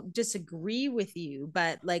I don't disagree with you,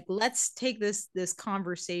 but like let's take this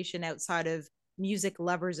conversation outside of music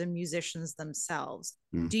lovers and musicians themselves.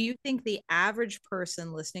 Hmm. Do you think the average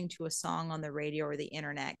person listening to a song on the radio or the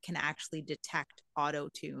internet can actually detect auto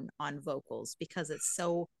tune on vocals because it's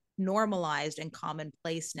so normalized and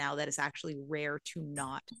commonplace now that it's actually rare to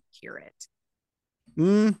not hear it?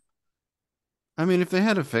 Mm, I mean, if they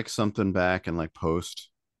had to fix something back and like post,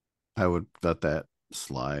 I would let that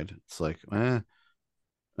slide. It's like, I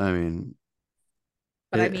mean,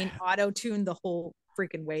 But I it, mean, auto tune the whole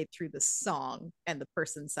freaking way through the song and the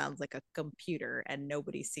person sounds like a computer and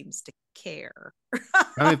nobody seems to care.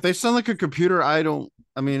 I mean, if they sound like a computer, I don't.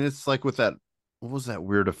 I mean, it's like with that. What was that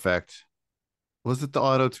weird effect? Was it the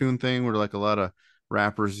auto tune thing where like a lot of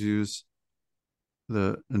rappers use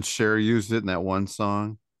and Cher used it in that one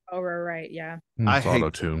song? Oh, right, yeah. I It's hate auto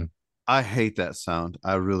tune. I hate that sound.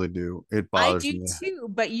 I really do. It I bothers do me. too,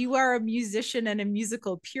 but you are a musician and a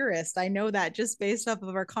musical purist. I know that just based off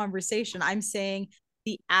of our conversation. I'm saying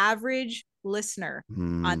the average listener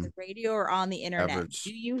on the radio or on the internet, do Average.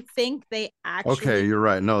 you think they Okay, actually you're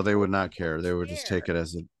right. No, they would know not or care. They would just take care? it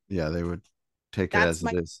as it. Yeah, they would take it That's as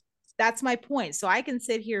my it is. that's my point. So I can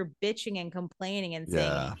sit here bitching and complaining and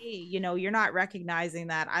saying, Yeah. hey, you're not recognizing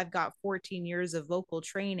that I've got 14 years of vocal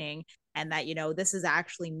training and that, this is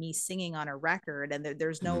actually me singing on a record and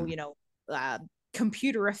there's no, uh,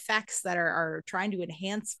 computer effects that are trying to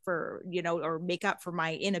enhance for, or make up for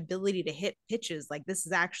my inability to hit pitches. Like this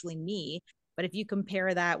is actually me. But if you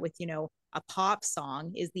compare that with, a pop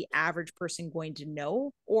song, is the average person going to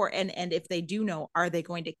know? And if they do know, are they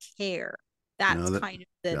going to care? No, That's that. kind of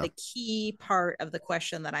the Yeah. the key part of the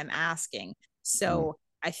question that I'm asking. Mm. So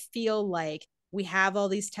I feel like we have all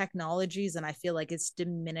these technologies and I feel like it's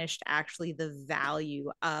diminished actually the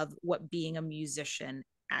value of what being a musician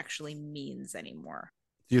actually means anymore.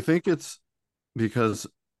 Do you think it's because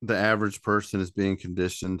the average person is being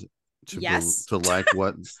conditioned Yes. to like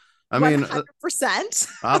what? I mean, 100%.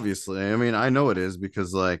 obviously. I mean, I know it is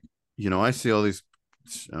because like I see all these.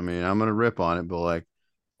 I mean, I'm gonna rip on it, but like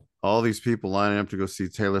all these people lining up to go see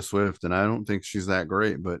Taylor Swift, and I don't think she's that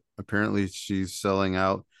great, but apparently she's selling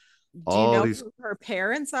out Do you all know these. who her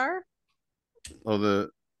parents are? Oh, the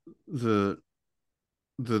the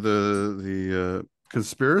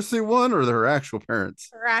conspiracy one or her actual parents?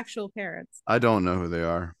 Her actual parents. I don't know who they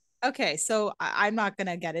are. Okay, so I'm not going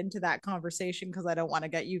to get into that conversation because I don't want to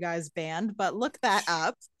get you guys banned, but look that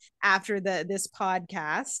up after this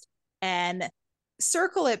podcast and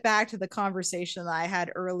circle it back to the conversation that I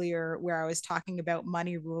had earlier where I was talking about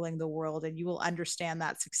money ruling the world, and you will understand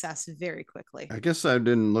that success very quickly. I guess I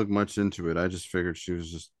didn't look much into it. I just figured she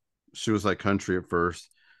was like country at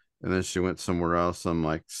first, and then she went somewhere else. I'm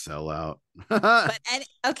like, sell out. But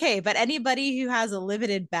anybody who has a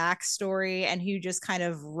limited backstory and who just kind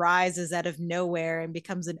of rises out of nowhere and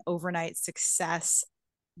becomes an overnight success,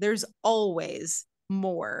 there's always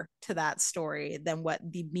more to that story than what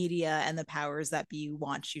the media and the powers that be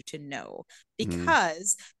want you to know,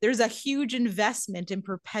 because there's a huge investment in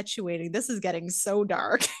perpetuating. This is getting so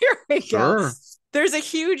dark. Here we go. There's a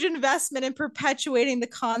huge investment in perpetuating the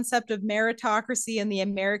concept of meritocracy and the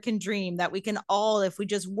American dream, that we can all, if we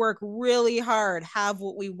just work really hard, have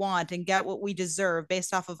what we want and get what we deserve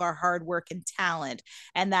based off of our hard work and talent,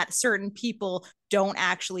 and that certain people don't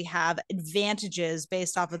actually have advantages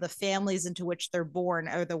based off of the families into which they're born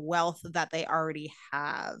or the wealth that they already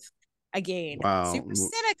have. Again, wow. super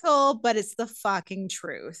cynical, but it's the fucking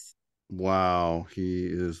truth. Wow, he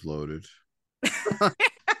is loaded.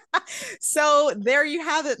 So there you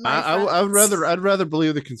have it, my friends. I'd rather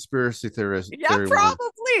believe the conspiracy theorist. Yeah, probably.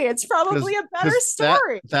 It's probably a better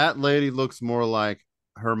story. That lady looks more like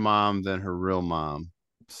her mom than her real mom.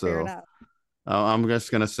 So fair enough. I'm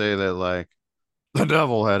just gonna say that like the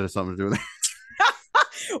devil had something to do with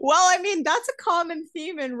it. Well, I mean, that's a common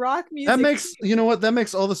theme in rock music. That makes that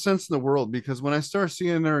makes all the sense in the world, because when I start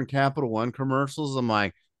seeing her in Capital One commercials, I'm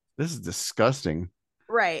like, this is disgusting.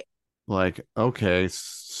 Right. Like, okay,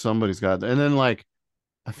 somebody's got, and then like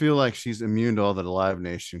I feel like she's immune to all the Live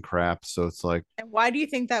Nation crap. So it's like, and why do you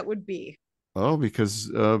think that would be? Oh,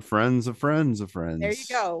 because friends of friends of friends. There you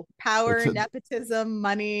go. Power, nepotism,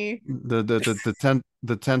 money.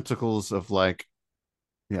 The tentacles of like,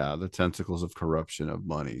 yeah, the tentacles of corruption of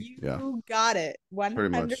money. You got it.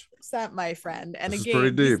 100%, my friend. And this again, is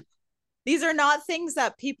pretty deep. These are not things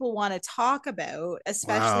that people want to talk about,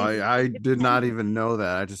 especially. Wow, I did not even know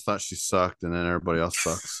that. I just thought she sucked, and then everybody else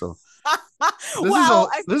sucks. So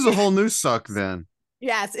this is a whole new suck then.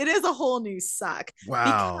 Yes, it is a whole new suck.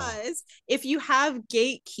 Wow. Because if you have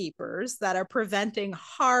gatekeepers that are preventing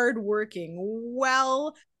hardworking,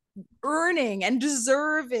 well earning and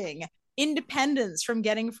deserving independence from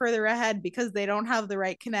getting further ahead because they don't have the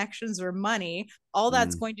right connections or money, all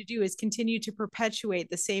that's going to do is continue to perpetuate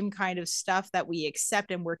the same kind of stuff that we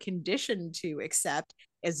accept and we're conditioned to accept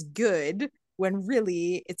as good, when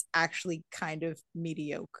really it's actually kind of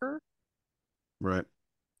mediocre. Right.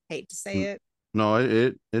 Hate to say it. No,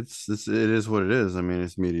 it is what it is. I mean,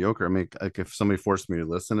 it's mediocre. I mean, like if somebody forced me to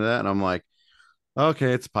listen to that and I'm like,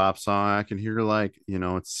 okay, it's a pop song, I can hear like,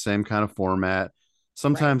 it's the same kind of format.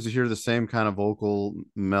 Sometimes you hear the same kind of vocal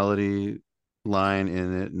melody line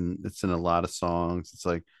in it, and it's in a lot of songs. It's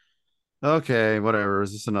like, okay, whatever.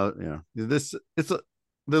 Is this another? This it's a.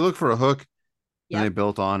 They look for a hook, and they Yep.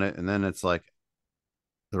 built on it, and then it's like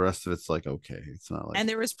the rest of it's like okay. It's not like And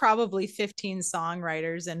there was probably 15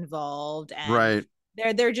 songwriters involved, and right,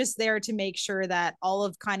 they're just there to make sure that all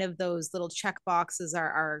of kind of those little check boxes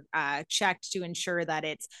are checked to ensure that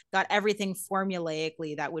it's got everything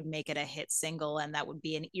formulaically that would make it a hit single and that would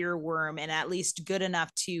be an earworm and at least good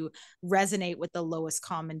enough to resonate with the lowest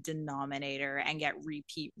common denominator and get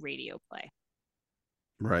repeat radio play.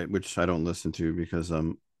 right. Which I don't listen to because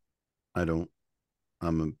I don't.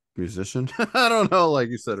 I'm a musician. I don't know, like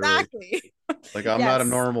you said earlier. Exactly. Like I'm not a Yes.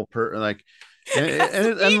 normal person. Like Because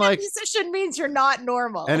and being a like musician means you're not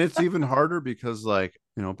normal. and it's even harder because like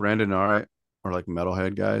Brandon and I are like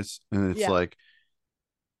metalhead guys, and it's Yeah. like,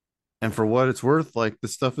 and for what it's worth, like the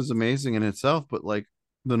stuff is amazing in itself, but like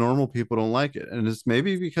the normal people don't like it, and it's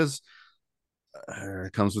maybe because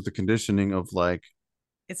it comes with the conditioning of like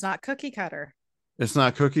It's not cookie cutter. it's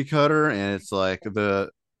not cookie cutter, and it's like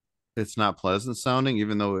it's not pleasant sounding,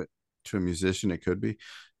 even though to a musician it could be.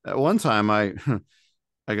 At one time, I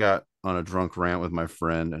got on a drunk rant with my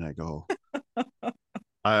friend, and I go,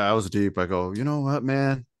 I was deep. I go, you know what,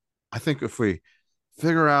 man? I think if we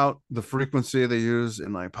figure out the frequency they use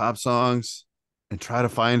in like pop songs and try to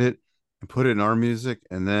find it and put it in our music,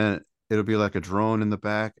 and then it'll be like a drone in the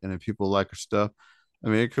back, and then people like our stuff. I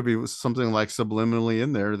mean, it could be something like subliminally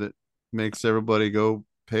in there that makes everybody go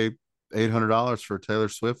pay $800 for a Taylor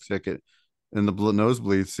Swift ticket in the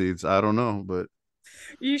nosebleed seats. I don't know, but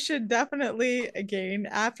You should definitely, again,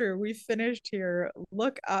 after we finished here,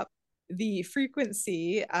 look up the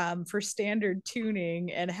frequency for standard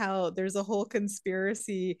tuning and how there's a whole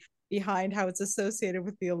conspiracy behind how it's associated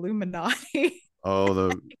with the Illuminati. oh,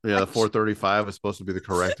 the 435 is supposed to be the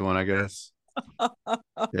correct one, I guess.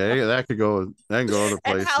 Yeah, that can go other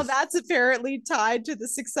And how places. that's apparently tied to the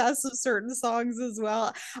success of certain songs as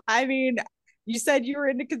well. I mean, you said you were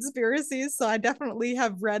into conspiracies, so I definitely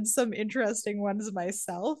have read some interesting ones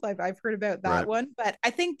myself. I've heard about that Right. one, but I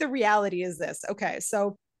think the reality is this. Okay,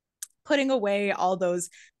 so putting away all those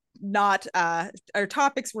not or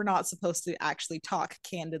topics we're not supposed to actually talk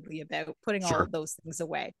candidly about, putting all Sure. of those things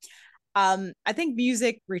away. I think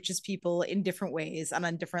music reaches people in different ways and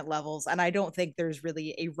on different levels. And I don't think there's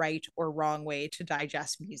really a right or wrong way to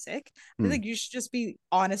digest music. I think you should just be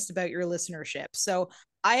honest about your listenership. So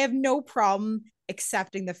I have no problem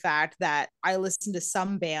accepting the fact that I listen to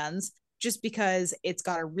some bands just because it's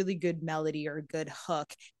got a really good melody or a good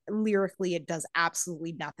hook. Lyrically, it does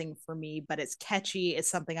absolutely nothing for me, but it's catchy.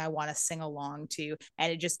 It's something I want to sing along to,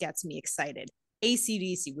 and it just gets me excited.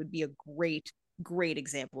 AC/DC would be a great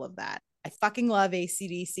example of that. I fucking love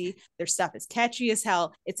AC/DC. Their stuff is catchy as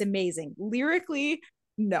hell. It's amazing. Lyrically,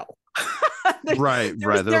 no. Right.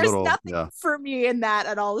 They're There's little, nothing for me in that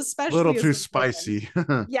at all, especially little as too a woman. spicy.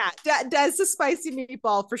 Yeah, that's a spicy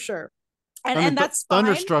meatball for sure. And that's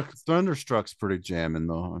fine. Thunderstruck's pretty jamming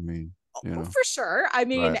though. I mean, for sure. I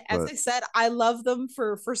mean, Right, as but- I said, I love them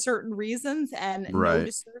for certain reasons, and no Right.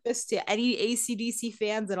 disservice to any AC/DC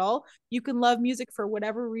fans at all. You can love music for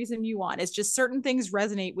whatever reason you want. It's just certain things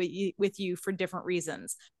resonate with you for different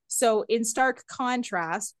reasons. So in stark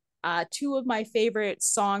contrast, two of my favorite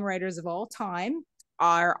songwriters of all time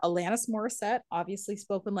are Alanis Morissette, obviously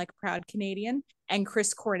spoken like a proud Canadian, and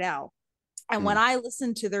Chris Cornell. And when I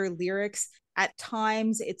listen to their lyrics, at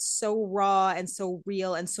times it's so raw and so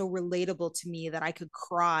real and so relatable to me that I could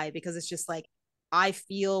cry, because it's just like, I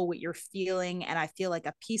feel what you're feeling, and I feel like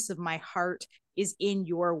a piece of my heart is in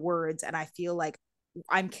your words, and I feel like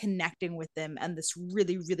I'm connecting with them and this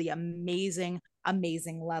really, really amazing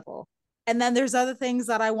level. And then there's other things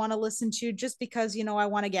that I want to listen to just because, I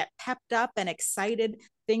want to get pepped up and excited.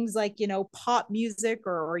 Things like, pop music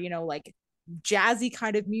or like jazzy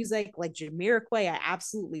kind of music like Jamiroquai. I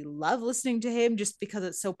absolutely love listening to him just because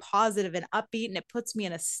it's so positive and upbeat, and it puts me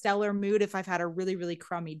in a stellar mood if I've had a really, really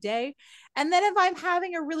crummy day. And then if I'm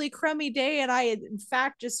having a really crummy day and I, in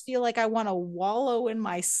fact, just feel like I want to wallow in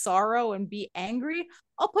my sorrow and be angry,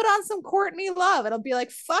 I'll put on some Courtney Love and I'll be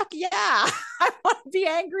like, fuck yeah, I want to be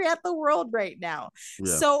angry at the world right now.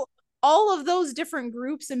 Yeah. So all of those different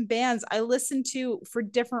groups and bands I listen to for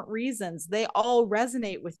different reasons. They all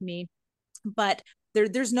resonate with me. But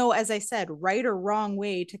there's no, as I said, right or wrong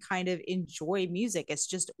way to kind of enjoy music. It's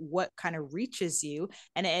just what kind of reaches you,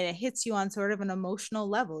 and it hits you on sort of an emotional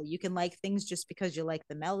level. You can like things just because you like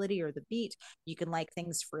the melody or the beat. You can like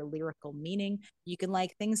things for lyrical meaning. You can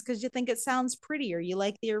like things because you think it sounds pretty, or you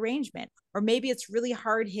like the arrangement, or maybe it's really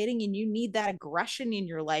hard hitting and you need that aggression in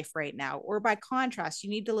your life right now. Or by contrast, you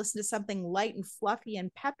need to listen to something light and fluffy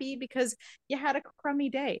and peppy because you had a crummy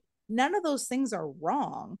day. None of those things are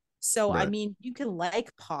wrong. So, I Right. mean, you can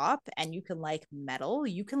like pop and you can like metal.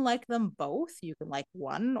 You can like them both. You can like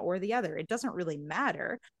one or the other. It doesn't really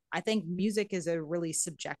matter. I think music is a really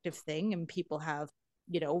subjective thing, and people have,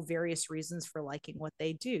 various reasons for liking what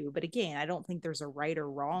they do. But again, I don't think there's a right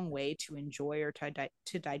or wrong way to enjoy or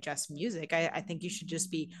to digest music. I think you should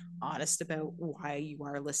just be honest about why you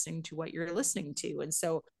are listening to what you're listening to. And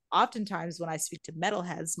so, oftentimes, when I speak to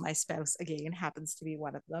metalheads, my spouse, again, happens to be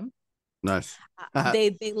one of them. Nice.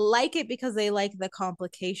 They like it because they like the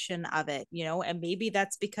complication of it, and maybe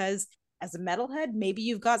that's because as a metalhead, maybe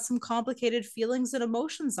you've got some complicated feelings and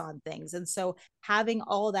emotions on things. And so having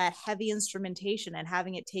all that heavy instrumentation and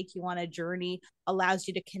having it take you on a journey allows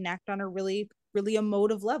you to connect on a really, really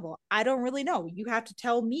emotive level. I don't really know. You have to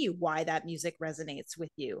tell me why that music resonates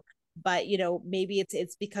with you. But maybe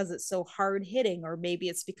it's because it's so hard hitting, or maybe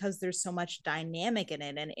it's because there's so much dynamic in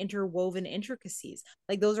it and interwoven intricacies.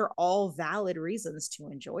 Like, those are all valid reasons to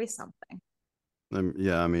enjoy something.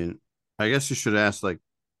 Yeah, I mean, I guess you should ask like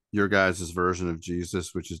your guys' version of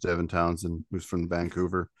Jesus, which is Devin Townsend, who's from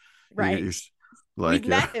Vancouver. Right. You We've like,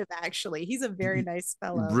 met him, actually. He's a very nice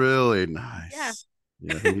fellow. really Yeah. nice.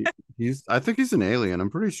 Yeah, he's. I think he's an alien. I'm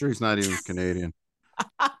pretty sure he's not even Canadian.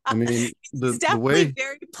 I mean, He's the definitely way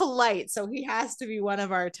very polite, so he has to be one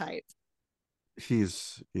of our type.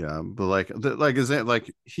 he's, yeah, but like is that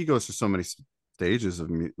like he goes through so many stages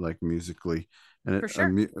of like musically, and For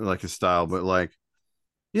sure. like his style, but like,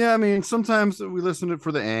 yeah, I mean, sometimes we listen to it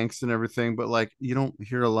for the angst and everything, but like you don't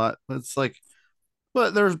hear a lot. It's like,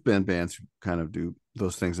 but there's been bands who kind of do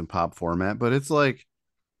those things in pop format, but it's like,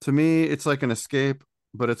 to me, it's like an escape,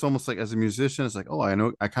 but it's almost like as a musician, it's like, oh,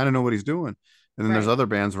 I kind of know what he's doing. And then there's Right. other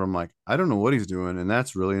bands where I'm like, I don't know what he's doing. And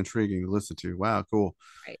that's really intriguing to listen to. Wow, cool.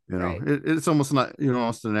 Right. Right. It's almost not,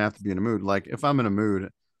 almost didn't have to be in a mood. Like if I'm in a mood,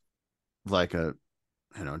 like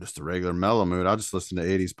just a regular mellow mood, I'll just listen to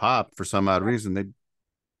 80s pop for some odd Right. reason. They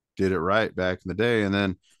did it right back in the day. And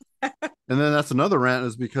then that's another rant,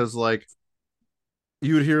 is because like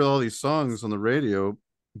you would hear all these songs on the radio,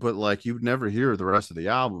 but like you'd never hear the rest of the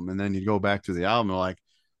album. And then you go back to the album, like,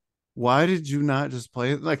 why did you not just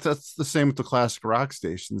play it? Like that's the same with the classic rock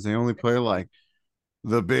stations. They only play like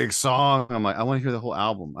the big song. I'm like, I want to hear the whole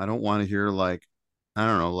album. I don't want to hear like, I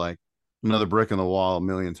don't know, like another brick in the wall a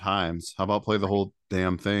million times. How about play the whole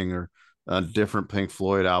damn thing, or a different Pink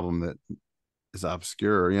Floyd album that is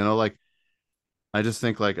obscure? Like I just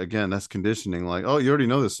think like, again, that's conditioning. Like, oh, you already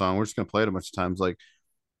know this song. We're just gonna play it a bunch of times. Like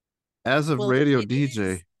as a Well, radio it is.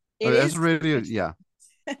 DJ, It as is a radio, conditioning. yeah,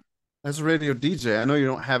 as a radio DJ, I know you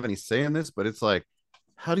don't have any say in this, but it's like,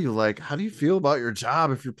 how do you feel about your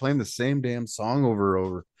job if you're playing the same damn song over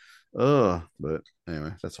and over? But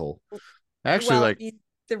anyway, that's whole. Actually, Well, I like, mean,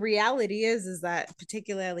 the reality is that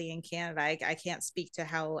particularly in Canada, I can't speak to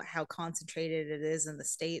how concentrated it is in the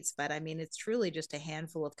States, but I mean, it's truly just a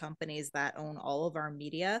handful of companies that own all of our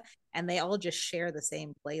media, and they all just share the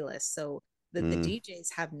same playlist. So the mm,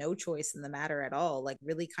 DJs have no choice in the matter at all. Like,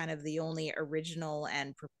 really, kind of the only original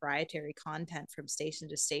and proprietary content from station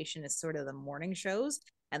to station is sort of the morning shows,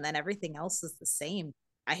 and then everything else is the same.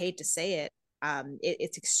 I hate to say it.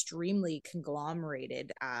 It's extremely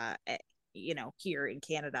conglomerated, here in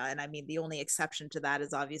Canada. And I mean, the only exception to that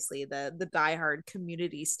is obviously the diehard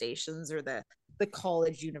community stations, or the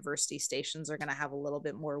college university stations are going to have a little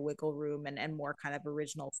bit more wiggle room and more kind of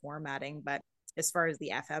original formatting. But as far as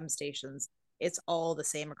the FM stations, it's all the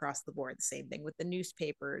same across the board. The same thing with the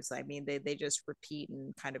newspapers. I mean, they just repeat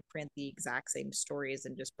and kind of print the exact same stories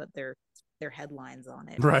and just put their headlines on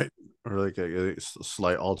it. right, or like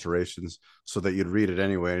slight alterations so that you'd read it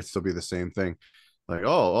anyway. It'd still be the same thing. Like,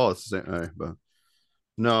 oh, it's the same. But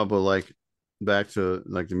no, but like back to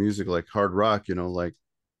like the music, like hard rock. Like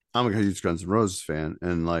I'm a huge Guns N' Roses fan,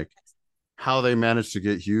 and like how they managed to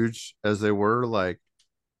get huge as they were, like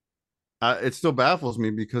it still baffles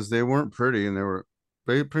me because they weren't pretty, and they were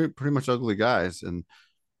pretty much ugly guys, and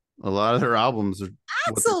a lot of their albums are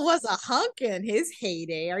what they, Axel was a hunk in his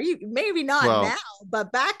heyday. Are you, maybe not well, now,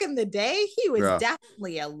 but back in the day, he was yeah,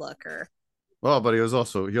 definitely a looker. well, but he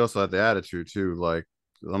also had the attitude too, like,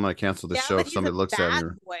 I'm gonna cancel this Yeah, show but if he's a somebody looks at me.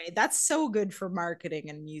 bad boy. That's so good for marketing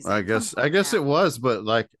and I music. Come guess on I guess now. it was, but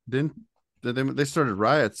like didn't they started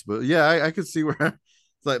riots, but yeah, I could see where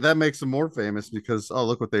it's like that makes them more famous because oh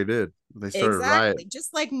look what they did. They started riot. Exactly.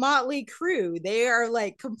 Just like Motley Crue, they are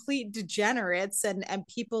like complete degenerates and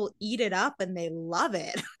people eat it up and they love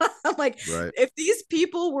it. Like Right. if these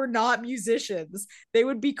people were not musicians, they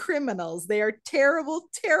would be criminals. They are terrible,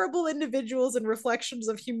 terrible individuals and reflections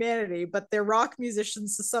of humanity, but they're rock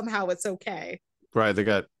musicians, so somehow it's okay. Right. They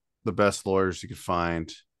got the best lawyers you could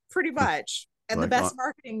find. Pretty much. And the Like best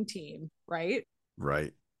marketing team, right?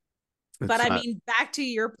 right. But It's I not mean, back to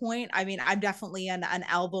your point, I mean, I'm definitely an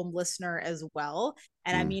album listener as well.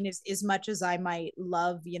 And I mm, mean, as much as I might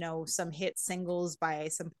love, some hit singles by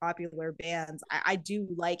some popular bands, I do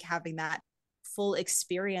like having that full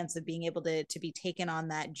experience of being able to be taken on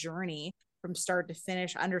that journey from start to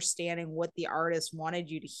finish, understanding what the artist wanted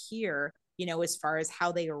you to hear, as far as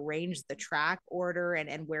how they arranged the track order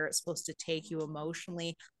and where it's supposed to take you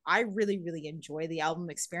emotionally. I really, really enjoy the album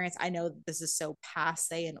experience. I know this is so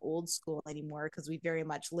passe and old school anymore because we very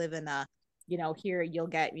much live in a, here you'll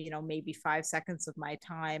get, maybe 5 seconds of my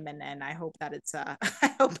time, and I hope that it's I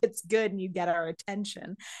hope it's good and you get our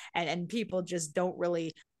attention, and people just don't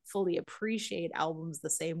really fully appreciate albums the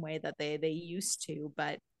same way that they used to.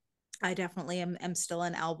 But I definitely am still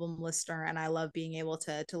an album listener, and I love being able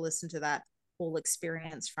to listen to that whole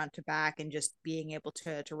experience front to back, and just being able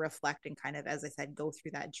to reflect and kind of, as I said, go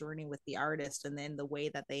through that journey with the artist and then the way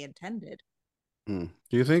that they intended. Do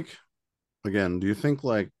you think do you think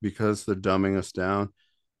like because they're dumbing us down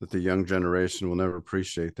that the young generation will never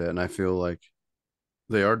appreciate that? And I feel like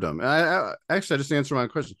they are dumb. I just answered my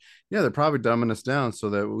question. Yeah, they're probably dumbing us down so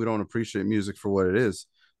that we don't appreciate music for what it is.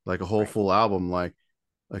 Like a whole Right. full album, like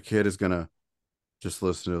a kid is gonna just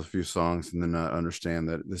listen to a few songs and then not understand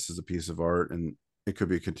that this is a piece of art and it could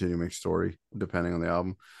be a continuing story depending on the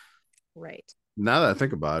album. Right. Now that I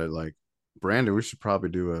think about it, like Brandon, we should probably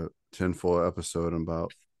do a tinfoil episode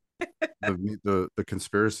about the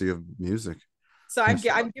conspiracy of music. So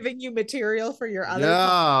I'm giving you material for your other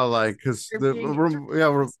Yeah, like podcasts. because You're being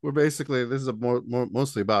we're basically this is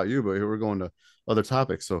mostly about you, but here we're going to other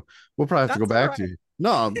topics, so we'll probably have to go That's all back right. to you.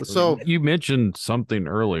 No, so You mentioned something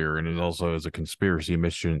earlier, and it also is a conspiracy.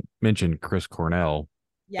 Mentioned Chris Cornell,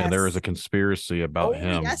 and there is a Yes. conspiracy about Oh,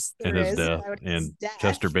 him yes, and there his is death, about his and death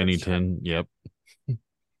Chester for sure. Bennington. Yep,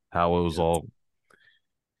 how it was yeah. all.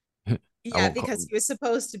 I Yeah, won't because call. he was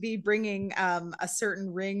supposed to be bringing a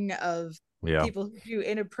certain ring of Yeah, people who do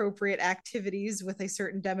inappropriate activities with a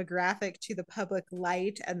certain demographic to the public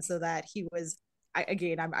light, and so that he was,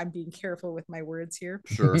 again, I'm being careful with my words here.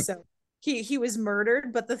 Sure. So he was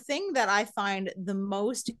murdered. But the thing that I find the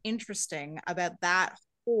most interesting about that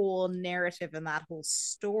whole narrative and that whole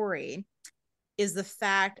story is the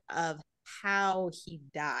fact of how he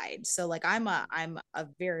died. So like I'm a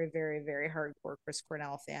very, very, very hardcore Chris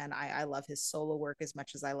Cornell fan. I love his solo work as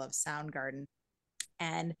much as I love Soundgarden.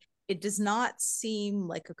 And it does not seem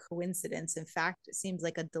like a coincidence. In fact, it seems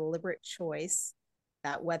like a deliberate choice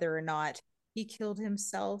that whether or not he killed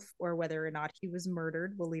himself or whether or not he was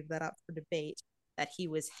murdered, we'll leave that up for debate, that he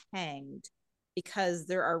was hanged, because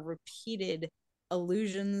there are repeated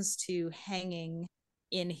allusions to hanging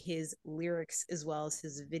in his lyrics as well as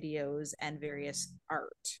his videos and various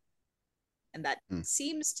art. And that Hmm.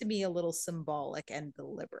 seems to me a little symbolic and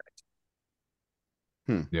deliberate.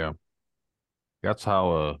 yeah. That's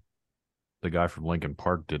how the guy from Lincoln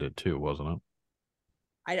Park did it too, wasn't it?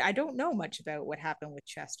 I don't know much about what happened with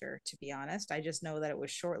Chester, to be honest. I just know that it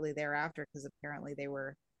was shortly thereafter because apparently they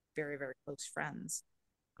were very, very close friends.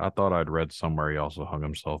 I thought I'd read somewhere he also hung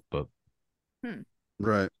himself, but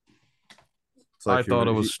Right. It's I like thought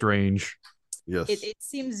it was strange. yes. It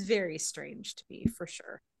seems very strange to me, for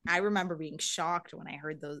sure. I remember being shocked when I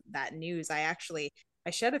heard that news. I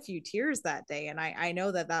shed a few tears that day, and I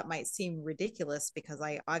know that that might seem ridiculous because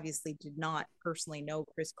I obviously did not personally know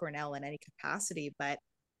Chris Cornell in any capacity, but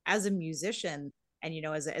as a musician and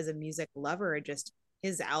as a music lover, just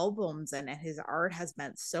his albums and his art has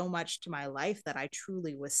meant so much to my life that I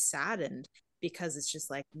truly was saddened, because it's just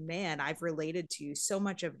like, man, I've related to so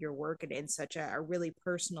much of your work in such a really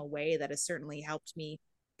personal way that has certainly helped me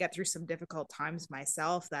get through some difficult times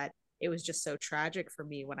myself, that it was just so tragic for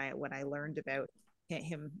me when I learned about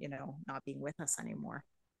him, not being with us anymore.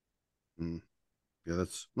 Mm. Yeah,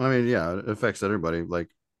 I mean, yeah, it affects everybody. Like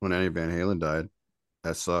when Eddie Van Halen died,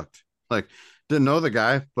 that sucked. Like, didn't know the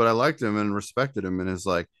guy, but I liked him and respected him. And it's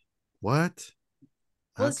like, what?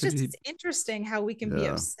 Well, How could he? it's interesting how we can be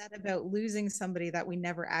Yeah. upset about losing somebody that we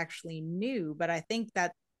never actually knew. But I think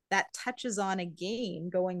that that touches on, again,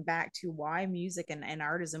 going back to why music and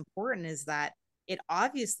art is important, is that it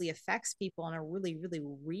obviously affects people on a really, really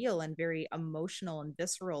real and very emotional and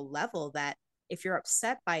visceral level. That if you're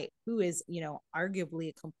upset by who is, arguably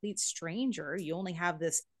a complete stranger, you only have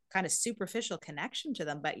this kind of superficial connection to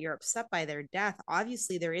them, but you're upset by their death.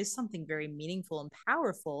 Obviously, there is something very meaningful and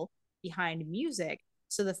powerful behind music.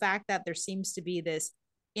 So the fact that there seems to be this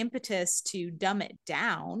impetus to dumb it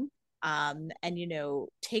down, and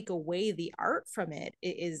take away the art from it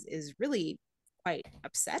is really quite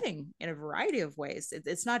upsetting in a variety of ways.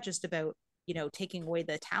 It's not just about taking away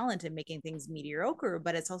the talent and making things mediocre,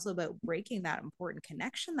 but it's also about breaking that important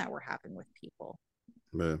connection that we're having with people.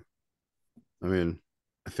 But I mean,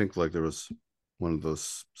 I think like there was one of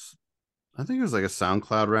those. I think it was like a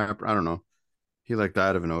SoundCloud rapper. I don't know. He like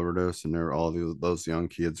died of an overdose, and there all those young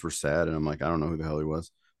kids were sad. And I'm like, I don't know who the hell he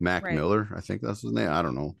was. Mac Right. Miller, I think that's his name. I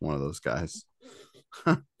don't know, one of those guys.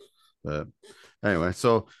 But anyway,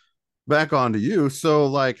 so back on to you. So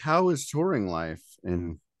like, how is touring life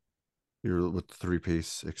in your with the three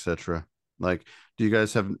piece, etc.? Like, do you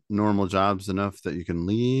guys have normal jobs enough that you can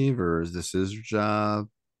leave, or is this your job?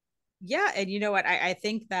 Yeah, and you know what? I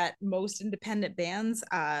think that most independent bands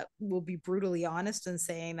will be brutally honest in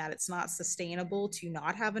saying that it's not sustainable to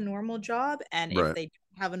not have a normal job. And if Right. they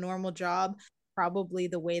don't have a normal job, probably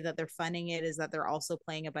the way that they're funding it is that they're also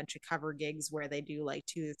playing a bunch of cover gigs where they do like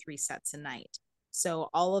 2 to 3 sets a night. So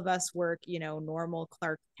all of us work, normal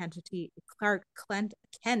Clark Kent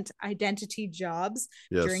identity jobs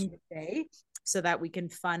Yes. during the day, so that we can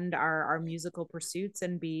fund our musical pursuits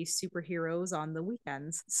and be superheroes on the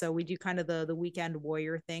weekends. So we do kind of the weekend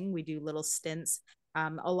warrior thing. We do little stints.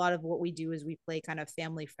 A lot of what we do is we play kind of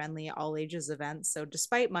family friendly, all ages events. So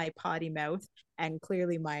despite my potty mouth and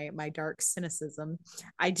clearly my dark cynicism,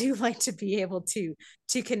 I do like to be able to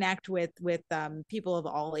connect with people of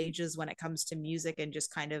all ages when it comes to music, and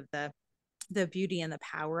just kind of the beauty and the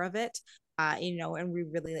power of it. And we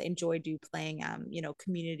really enjoy playing,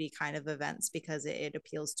 community kind of events, because it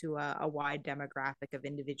appeals to a wide demographic of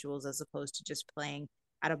individuals, as opposed to just playing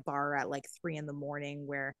at a bar at like 3 in the morning,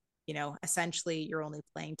 where, essentially you're only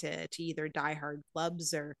playing to either diehard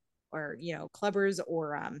clubs or, clubbers,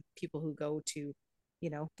 or people who go to,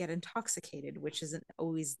 get intoxicated, which isn't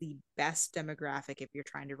always the best demographic if you're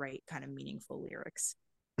trying to write kind of meaningful lyrics.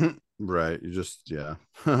 Right. You just, yeah,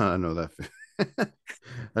 I know that.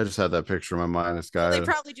 I just had that picture in my mind. This Well, they guy,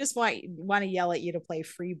 probably just want to yell at you to play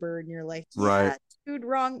Freebird, and you're like, right? yeah, dude,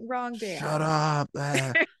 wrong Shut band.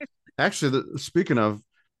 up. Actually, speaking of,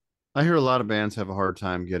 I hear a lot of bands have a hard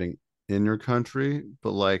time getting in your country,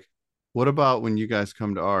 but like, what about when you guys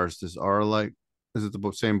come to ours? Does our like, is it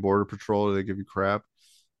the same border patrol? Do they give you crap?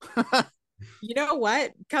 You know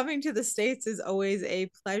what? Coming to the States is always a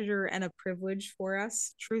pleasure and a privilege for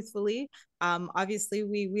us, truthfully. Obviously,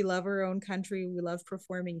 we love our own country. We love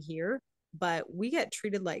performing here, but we get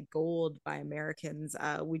treated like gold by Americans.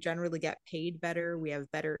 We generally get paid better. We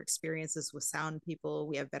have better experiences with sound people.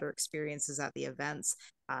 We have better experiences at the events.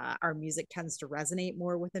 Our music tends to resonate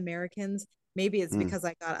more with Americans. Maybe it's Mm, because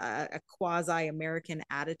I got a quasi American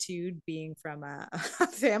attitude, being from a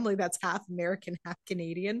family that's half American, half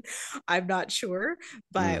Canadian. I'm not sure, mm,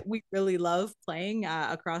 but we really love playing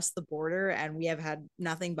across the border, and we have had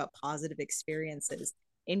nothing but positive experiences.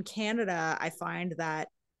 In Canada, I find that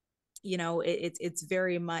it's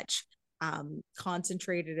very much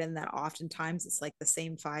concentrated in that oftentimes it's like the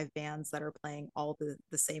same five bands that are playing all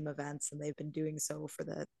the same events, and they've been doing so for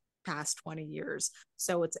the past 20 years.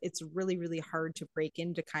 So it's really, really hard to break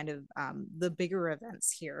into kind of the bigger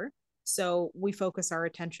events here. So we focus our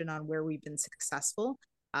attention on where we've been successful.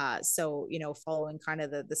 So following kind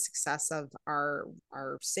of the success of our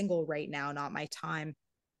single right now, Not My Time,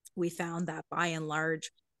 we found that by and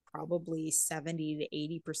large, probably 70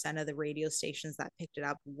 to 80% of the radio stations that picked it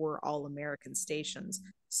up were all American stations.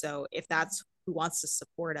 So if that's who wants to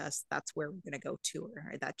support us, that's where we're going to go tour.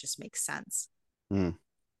 Right? That just makes sense. mm.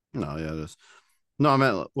 No, yeah, this. No, I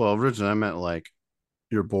meant, well, originally I meant like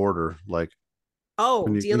your border, like Oh,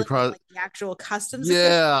 when you dealing with cross. like the actual customs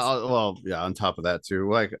Yeah, officials. well, yeah. On top of that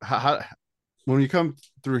too, like how when you come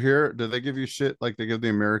through here, do they give you shit like they give the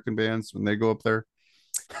American bands when they go up there?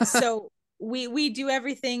 So we do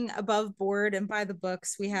everything above board and by the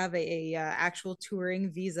books. We have a actual touring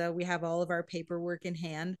visa. We have all of our paperwork in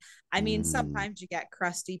hand. I mean, Mm, sometimes you get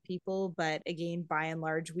crusty people, but again, by and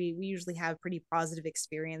large, we usually have pretty positive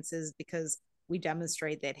experiences, because we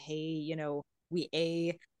demonstrate that, hey,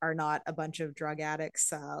 we are not a bunch of drug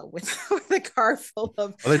addicts with, with a car full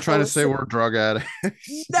of Are they trying to say illicit. we're drug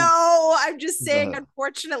addicts? No, I'm just saying,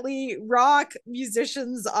 unfortunately, rock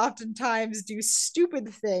musicians oftentimes do stupid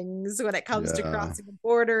things when it comes to Yeah. crossing the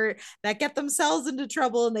border that get themselves into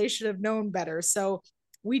trouble, and they should have known better. So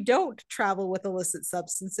we don't travel with illicit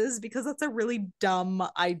substances because that's a really dumb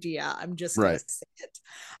idea. I'm just going Right. to say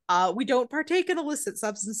it. We don't partake in illicit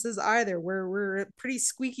substances either. We're pretty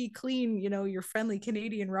squeaky clean, your friendly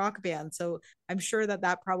Canadian rock band. So I'm sure that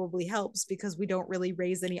that probably helps because we don't really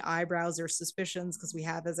raise any eyebrows or suspicions because we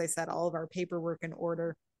have, as I said, all of our paperwork in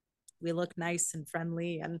order. We look nice and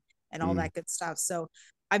friendly and all that good stuff. So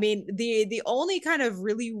I mean, the only kind of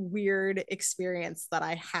really weird experience that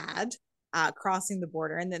I had crossing the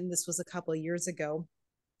border, and then this was a couple of years ago,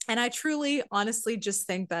 and I truly, honestly, just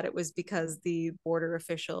think that it was because the border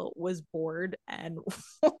official was bored and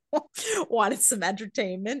wanted some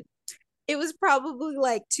entertainment. It was probably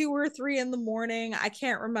like 2 or 3 in the morning. I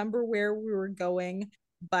can't remember where we were going,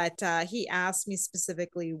 but he asked me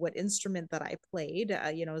specifically what instrument that I played,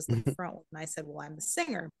 as the front one. And I said, well, I'm a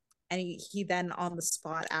singer. And he then on the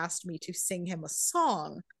spot asked me to sing him a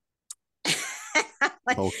song.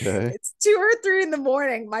 Like, Okay. it's 2 or 3 in the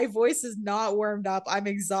morning. My voice is not warmed up. I'm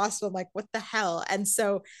exhausted. I'm like, what the hell? And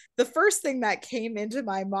so the first thing that came into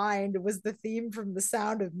my mind was the theme from The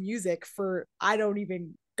Sound of Music for I don't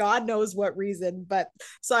even God knows what reason. But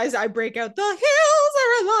so I break out, the hills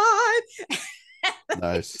are alive.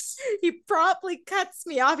 Nice. He promptly cuts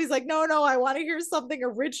me off. He's like, no, I want to hear something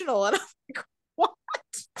original. And I'm like, what?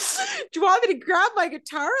 Do you want me to grab my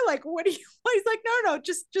guitar? Like, what do you want? He's like, no,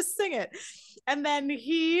 just sing it. And then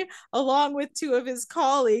he, along with 2 of his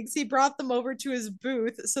colleagues, he brought them over to his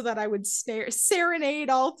booth so that I would serenade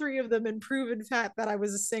all 3 of them and prove, in fact, that I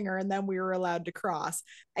was a singer. And then we were allowed to cross.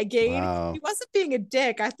 Again, Wow. he wasn't being a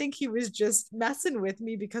dick. I think he was just messing with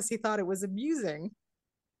me because he thought it was amusing.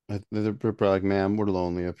 They're probably like, man, we're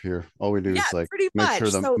lonely up here. All we do Yeah, is like pretty make sure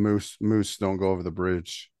much. the So moose don't go over the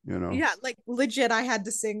bridge, yeah, like legit, I had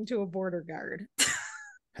to sing to a border guard.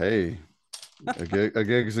 Hey, a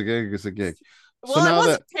gig is a gig is a gig. Well, So I now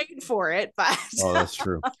wasn't that paid for it, but oh, that's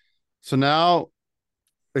true. So now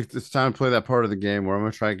it's time to play that part of the game where I'm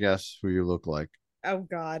gonna try to guess who you look like. oh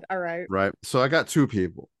God. All right. Right. So I got 2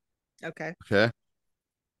 people. Okay. Okay.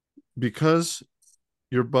 Because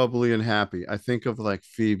you're bubbly and happy, I think of like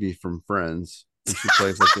Phoebe from Friends, and she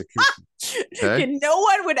plays like the okay. No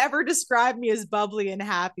one would ever describe me as bubbly and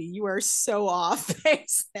happy. You are so off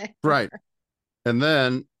base there. Right. And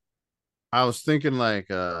then I was thinking like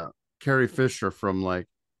Carrie Fisher from like,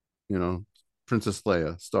 Princess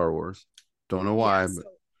Leia, Star Wars. Don't know why, Yeah, but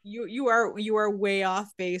so you are way off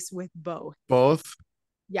base with both. both.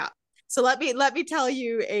 Yeah. So let me tell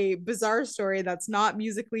you a bizarre story that's not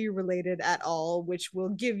musically related at all, which will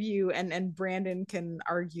give you, and Brandon can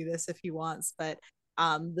argue this if he wants, but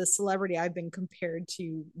the celebrity I've been compared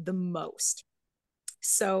to the most.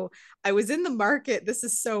 So I was in the market. This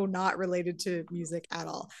is so not related to music at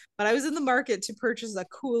all, but I was in the market to purchase a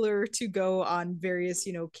cooler to go on various,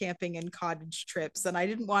 camping and cottage trips. And I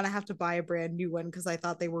didn't want to have to buy a brand new one because I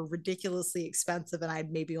thought they were ridiculously expensive and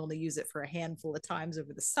I'd maybe only use it for a handful of times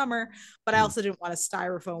over the summer. But I also didn't want a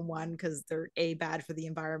styrofoam one because they're A, bad for the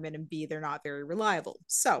environment, and B, they're not very reliable.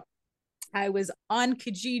 So I was on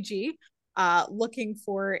Kijiji looking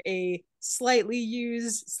for a slightly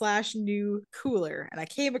used slash new cooler, and I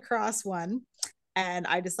came across one, and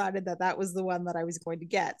I decided that that was the one that I was going to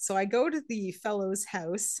get. So I go to the fellow's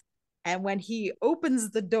house, and when he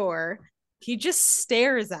opens the door, he just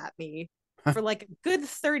stares at me for like a good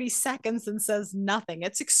 30 seconds and says nothing.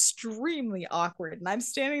 It's extremely awkward, and I'm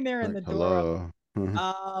standing there in Like, the door.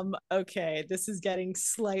 hello. Okay, this is getting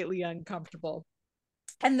slightly uncomfortable.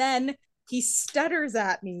 And then he stutters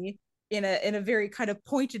at me in a very kind of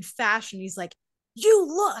pointed fashion. He's like, "You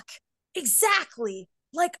look exactly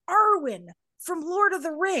like Arwen from Lord of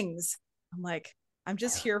the Rings." I'm like, "I'm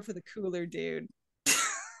just here for the cooler, dude."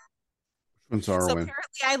 When's So Arwen? apparently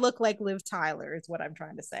I look like Liv Tyler is what I'm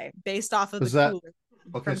trying to say, based off of Is the that cooler.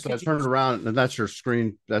 okay? From So I Kijiji. turned around and that's your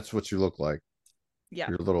screen. That's what you look like. Yeah.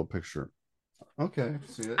 Your little picture. Okay.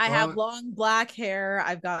 See it. I Well, have long black hair.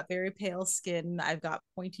 I've got very pale skin. I've got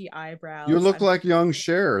pointy eyebrows. you look I'm like young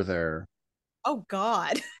Cher there. Oh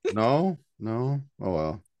God. No, no. Oh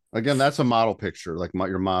well. Again, that's a model picture. Like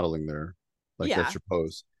you're modeling there. Like Yeah, that's your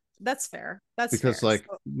pose. that's fair. That's Because fair. like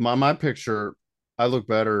So, my picture, I look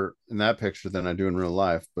better in that picture than I do in real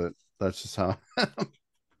life. But that's just how. well,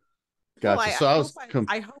 Gotcha. So I was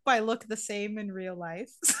I hope I look the same in real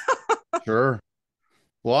life. sure.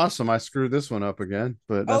 Well, awesome. I screwed this one up again,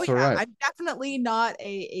 but Oh that's all yeah, right. I'm definitely not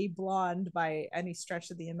a blonde by any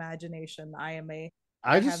stretch of the imagination. I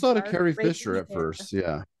I just have thought of dark Carrie Fisher raven at hair. first.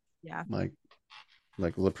 Yeah, Yeah. like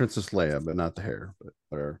Princess Leia, but not the hair. But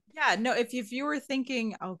whatever. Yeah, no, if you were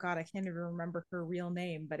thinking, oh God, I can't even remember her real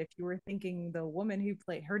name, but if you were thinking the woman who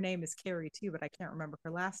played, her name is Carrie too, but I can't remember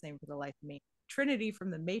her last name for the life of me. Trinity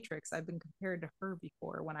from The Matrix, I've been compared to her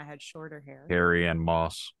before when I had shorter hair. Harry and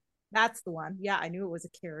Moss. That's the one. Yeah, I knew it was a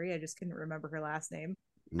Carrie. I just couldn't remember her last name.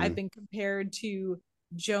 I've Mm, been compared to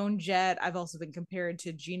Joan Jett. I've also been compared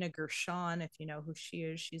to Gina Gershon, if you know who she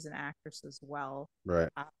is. She's an actress as well. right.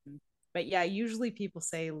 Um, but yeah, usually people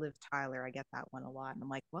say Liv Tyler. I get that one a lot. And I'm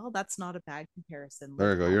like, well, that's not a bad comparison. There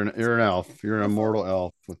Liv you go. Tyler is You're an elf. You're an beautiful. immortal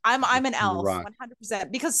elf with I'm an the elf, rock.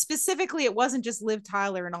 100%. Because specifically, it wasn't just Liv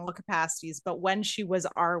Tyler in all capacities, but when she was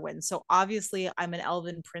Arwen. So obviously, I'm an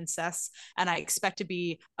elven princess, and I expect to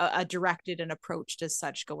be directed and approached as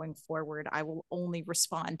such going forward. I will only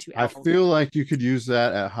respond to I elves. feel like you could use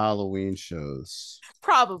that at Halloween shows.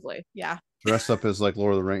 Probably, yeah. Dress up as like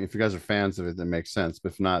Lord of the Rings. If you guys are fans of it, that makes sense.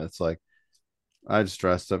 But if not, it's like I just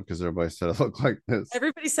dressed up because everybody said I look like this.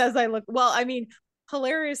 Everybody says I look well. I mean,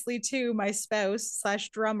 hilariously too, my spouse slash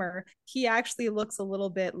drummer, he actually looks a little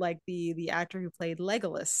bit like the actor who played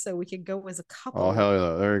Legolas. So we could go as a Oh couple. hell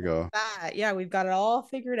yeah! There you go. That yeah, we've got it all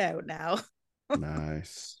figured out now.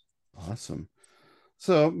 Nice, awesome.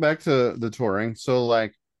 So back to the touring. So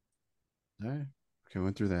like, okay,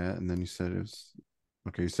 went through that, and then you said it was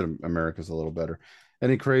okay. You said America's a little better.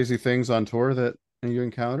 Any crazy things on tour that you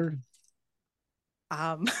encountered?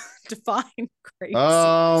 um Define crazy.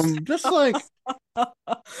 Just like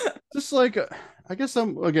just like I guess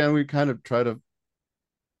I'm again. We kind of try to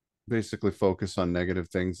basically focus on negative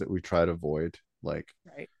things that we try to avoid, like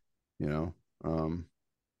Right. you know, um,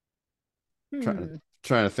 trying to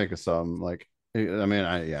Hmm. think of some like I mean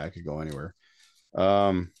I could go anywhere.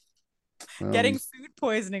 Um, well, Getting food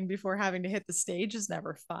poisoning before having to hit the stage is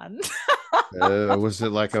never fun. was it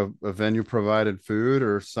like a venue provided food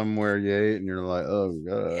or somewhere you ate and you're like, oh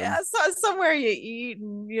god? Yeah, so somewhere you eat,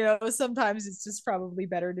 and sometimes it's just probably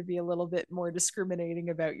better to be a little bit more discriminating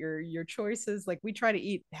about your choices. Like we try to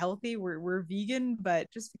eat healthy. We're vegan, but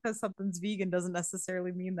just because something's vegan doesn't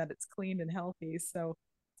necessarily mean that it's clean and healthy. So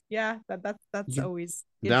yeah, that's always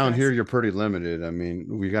Down here interesting. you're pretty limited. I mean,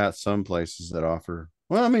 we got some places that offer.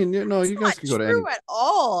 Well, I mean, That's you guys not could go to any. true at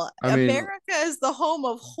all. I mean, America is the home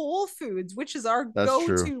of Whole Foods, which is our that's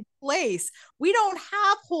true. go-to place. We don't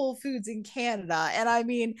have Whole Foods in Canada. And I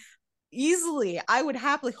mean, easily, I would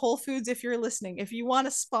happily, Whole Foods, if you're listening, if you want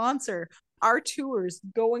to sponsor our tours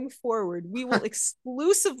going forward, we will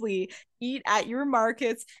exclusively eat at your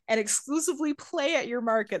markets and exclusively play at your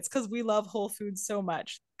markets because we love Whole Foods so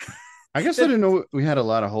much. I guess I The didn't know we had a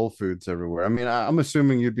lot of Whole Foods everywhere. I mean, I'm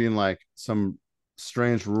assuming you'd be in like some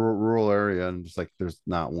strange rural area and just like there's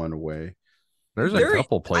not one away. There's a there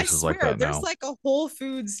couple I places like swear that there's now. like a Whole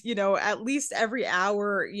Foods, at least every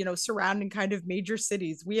hour, surrounding kind of major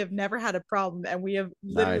cities. We have never had a problem, and we have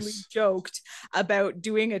literally Nice. joked about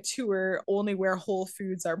doing a tour only where Whole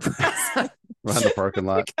Foods are present. Around the parking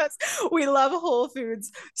lot. Because we love Whole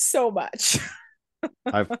Foods so much.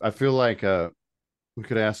 I feel like we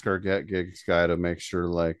could ask our Get Gigs guy to make sure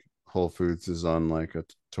like Whole Foods is on like a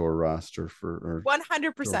tour roster for or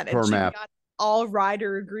 100%. And tour should be map. on all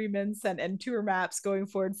rider agreements and tour maps going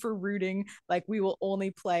forward for routing. Like we will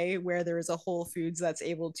only play where there is a Whole Foods that's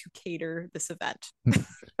able to cater this event.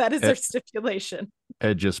 That is our Ed, stipulation.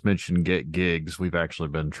 Ed just mentioned Get Gigs. We've actually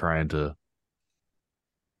been trying to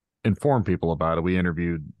inform people about it. We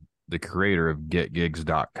interviewed the creator of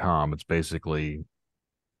getgigs.com.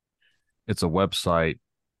 It's a website.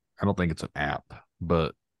 I don't think it's an app,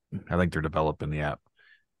 but I think they're developing the app.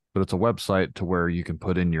 But it's a website to where you can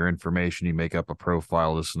put in your information, you make up a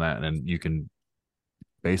profile, this and that, and you can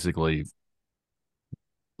basically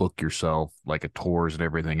book yourself like a tours and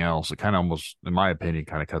everything else. It kind of almost, in my opinion,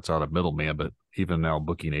 kind of cuts out a middleman, but even now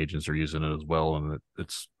booking agents are using it as well. And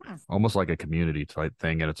it's almost like a community type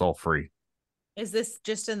thing, and it's all free. Is this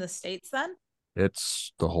just in the States then?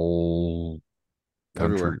 It's the whole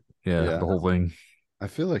country. Everywhere. Yeah, Yeah. the whole thing. I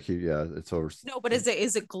feel like it's over. No, but is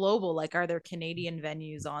it global? Like, are there Canadian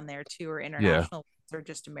venues on there too, or international, or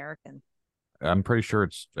just American? I'm pretty sure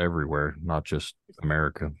it's everywhere, not just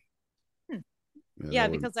America. Yeah,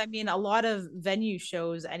 because I mean, a lot of venue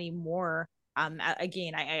shows anymore.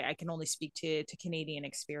 Again, I can only speak to Canadian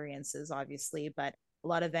experiences, obviously, but a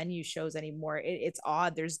lot of venue shows anymore. It's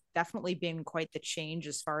odd. There's definitely been quite the change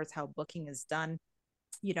as far as how booking is done.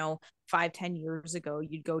 you know, 5, 10 years ago,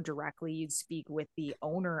 you'd go directly, you'd speak with the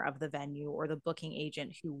owner of the venue or the booking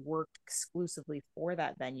agent who worked exclusively for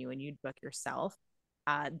that venue, and you'd book yourself.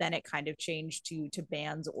 Then it kind of changed to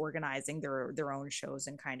bands organizing their own shows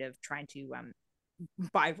and kind of trying to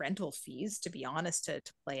buy rental fees, to be honest, to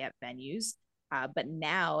play at venues. But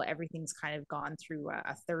now everything's kind of gone through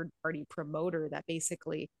a third party promoter that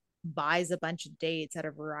basically buys a bunch of dates at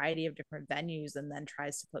a variety of different venues and then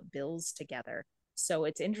tries to put bills together. So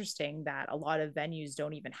it's interesting that a lot of venues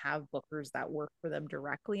don't even have bookers that work for them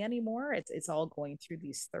directly anymore. It's all going through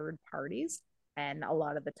these third parties. And a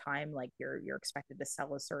lot of the time, like you're expected to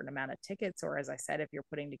sell a certain amount of tickets, or as I said, if you're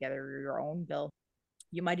putting together your own bill,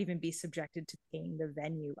 you might even be subjected to paying the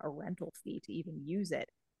venue a rental fee to even use it.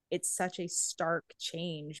 It's such a stark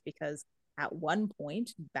change because at one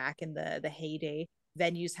point back in the heyday,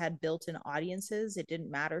 venues had built-in audiences. It didn't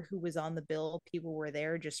matter who was on the bill. People were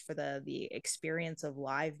there just for the experience of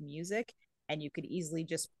live music, and you could easily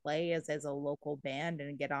just play as a local band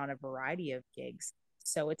and get on a variety of gigs.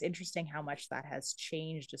 So it's interesting how much that has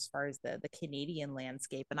changed as far as the Canadian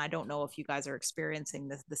landscape. And I don't know if you guys are experiencing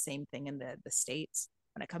the same thing in the States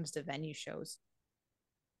when it comes to venue shows.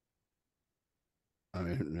 I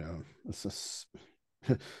mean, it's just,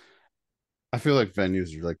 I feel like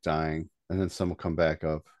venues are like dying, and then some will come back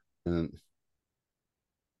up, and then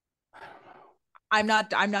I don't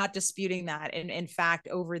know. I'm not disputing that. And in fact,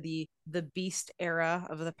 over the beast era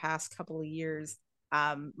of the past couple of years,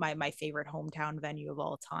 my favorite hometown venue of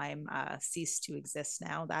all time ceased to exist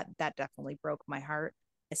now. That definitely broke my heart.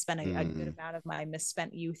 I spent a good Mm. amount of my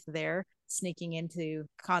misspent youth there, sneaking into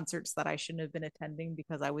concerts that I shouldn't have been attending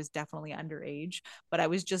because I was definitely underage, but I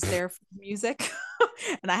was just there for music.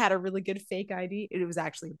 And I had a really good fake ID. It was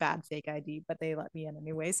actually a bad fake ID, but they let me in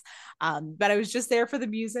anyways. But I was just there for the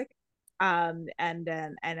music. And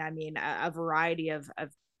I mean a variety of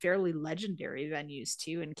fairly legendary venues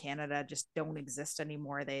too in Canada just don't exist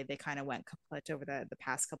anymore. They kind of went kaput over the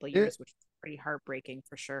past couple of It years, which is pretty heartbreaking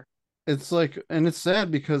for sure. it's like, and it's sad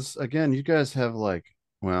because again, you guys have like,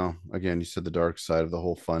 well, again, you said the dark side of the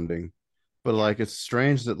whole funding, but Yeah. like it's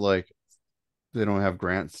strange that like they don't have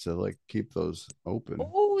grants to like keep those open.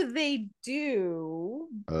 Oh, they do,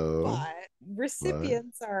 but Oh, what?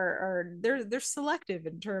 recipients are they're selective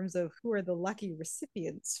in terms of who are the lucky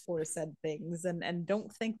recipients for said things, and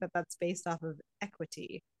don't think that that's based off of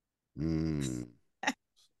equity. Mm.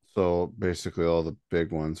 So basically, all the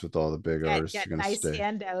big ones with all the big artists Get are gonna nice stay.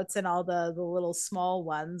 handouts, and all the little small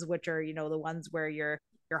ones, which are the ones where your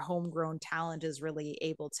homegrown talent is really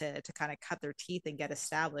able to kind of cut their teeth and get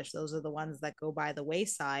established. Those are the ones that go by the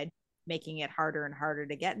wayside, making it harder and harder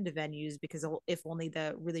to get into venues because if only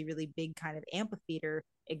the really big kind of amphitheater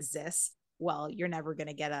exists, well, you're never going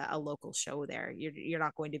to get a local show there. You're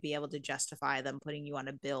not going to be able to justify them putting you on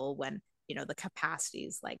a bill when the capacity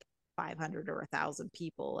is like 500 or 1,000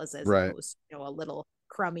 people as Right. opposed to a little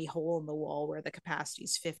crummy hole in the wall where the capacity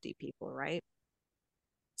is 50 people, right?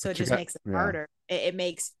 So it But you just got, makes it yeah. harder. It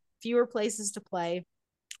makes fewer places to play,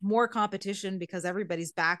 more competition because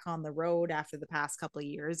everybody's back on the road after the past couple of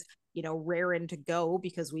years, raring to go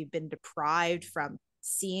because we've been deprived from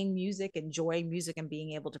seeing music, enjoying music, and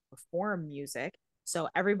being able to perform music. So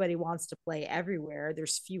everybody wants to play everywhere.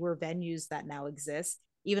 There's fewer venues that now exist.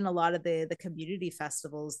 Even a lot of the community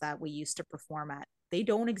festivals that we used to perform at, they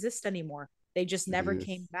don't exist anymore. They just never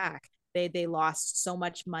came Jeez. back. They lost so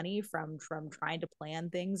much money from trying to plan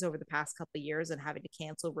things over the past couple of years and having to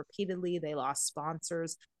cancel repeatedly. They lost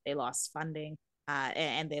sponsors, they lost funding,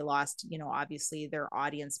 and they lost, obviously their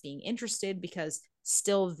audience being interested because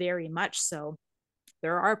still very much so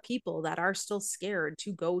there are people that are still scared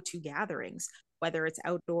to go to gatherings, whether it's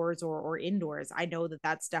outdoors or indoors. I know that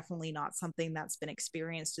that's definitely not something that's been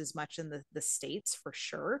experienced as much in the States for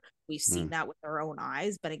sure. We've seen Mm. that with our own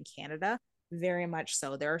eyes, but in Canada, very much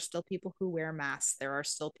so. There are still people who wear masks. There are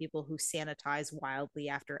still people who sanitize wildly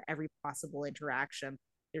after every possible interaction.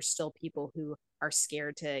 There's still people who are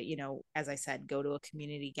scared to, as I said, go to a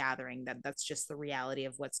community gathering. That's just the reality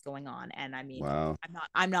of what's going on. And I mean, Wow.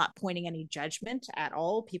 I'm not pointing any judgment at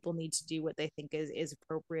all. People need to do what they think is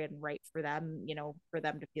appropriate and right for them, for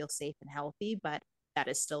them to feel safe and healthy, but that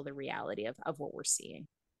is still the reality of what we're seeing.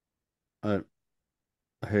 I,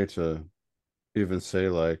 I hate to even say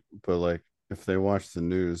like, but like if they watch the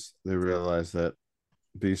news, they realize that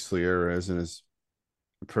beastly era isn't as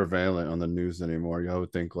prevalent on the news anymore. I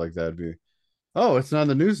would think like that'd be, oh, it's not on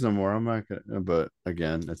the news no more. I'm not gonna, but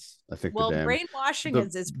again, it's I think the Well, damage, brainwashing the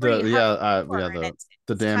is the pretty yeah, hardcore, yeah, and the it's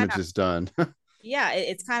kind damage of is done. Yeah,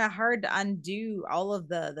 it's kind of hard to undo all of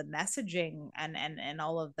the messaging and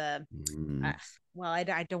all of the uh, Mm, well, I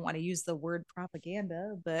don't want to use the word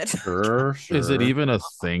propaganda, but sure, Is it sure. even a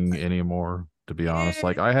thing anymore, to be honest?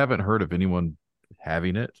 Like, I haven't heard of anyone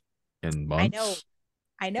having it in I know, months.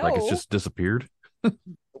 I Like, it's know, just disappeared.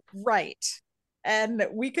 right. And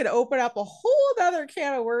we could open up a whole other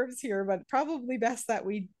can of worms here, but probably best that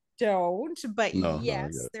we don't. But No, no, I get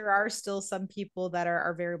yes, it. there are still some people that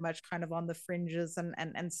are very much kind of on the fringes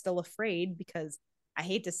and still afraid because I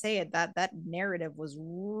hate to say it, that narrative was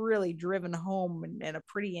really driven home in a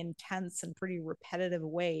pretty intense and pretty repetitive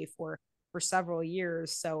way for several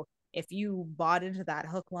years. So if you bought into that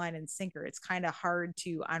hook, line, and sinker, it's kind of hard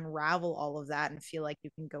to unravel all of that and feel like you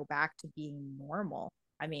can go back to being normal.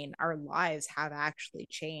 I mean, our lives have actually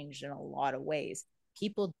changed in a lot of ways.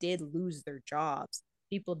 People did lose their jobs,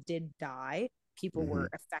 people did die, people Hmm. were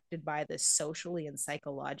affected by this socially and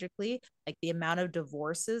psychologically. Like the amount of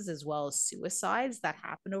divorces as well as suicides that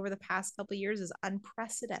happened over the past couple of years is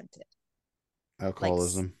unprecedented. Like,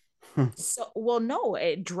 Alcoholism. so, well, no,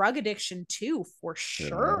 drug addiction too, for Yeah,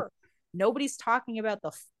 sure. Nobody's talking about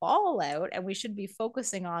the fallout, and we should be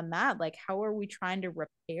focusing on that. Like, how are we trying to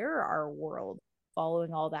repair our world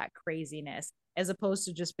following all that craziness, as opposed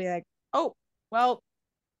to just be like, oh, well,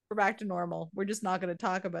 we're back to normal. We're just not going to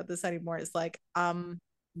talk about this anymore. It's like,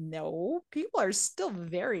 no, people are still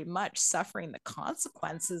very much suffering the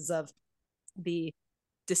consequences of the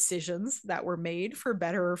decisions that were made for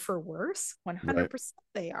better or for worse. right. 100%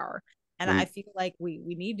 they are. And I And feel like we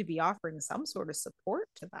need to be offering some sort of support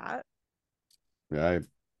to that. yeah,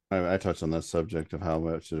 I touched on that subject of how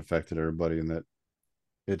much it affected everybody and that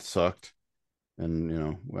it sucked. And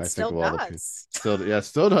I think Still of all the people does. still, yeah, it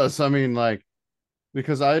still does. I mean, like,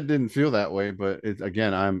 because I didn't feel that way, but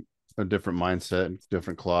again, I'm a different mindset,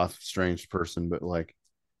 different cloth, strange person, but like,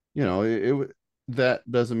 that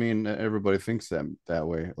doesn't mean that everybody thinks that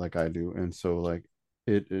way like I do. And so like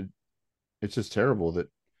it it's just terrible that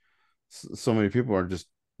so many people are just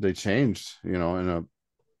they changed, in a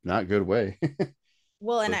not good way.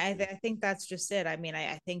 Well, and But I think that's just it. I mean,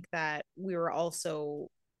 I think that we were also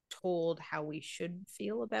told how we should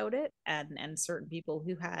feel about it, and certain people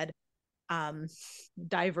who had um,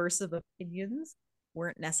 diverse of opinions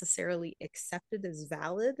weren't necessarily accepted as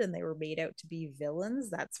valid, and they were made out to be villains.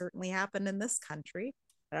 That certainly happened in this country.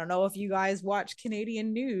 I don't know if you guys watch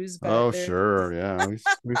Canadian news, but oh there sure, yeah,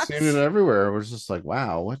 we've seen it everywhere. It was just like,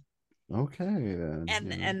 wow, what? Okay,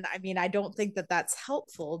 then, and I mean, I don't think that that's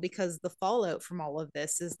helpful because the fallout from all of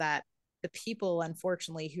this is that the people,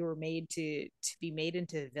 unfortunately, who were made to be made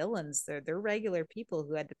into villains, they're regular people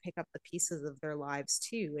who had to pick up the pieces of their lives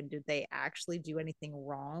too. And did they actually do anything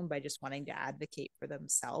wrong by just wanting to advocate for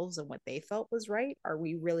themselves and what they felt was right? Are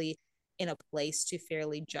we really in a place to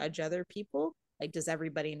fairly judge other people? Like, does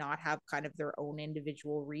everybody not have kind of their own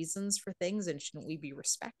individual reasons for things, and shouldn't we be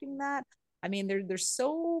respecting that? I mean, there's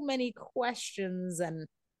so many questions and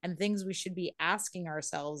things we should be asking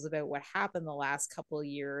ourselves about what happened the last couple of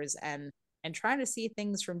years and trying to see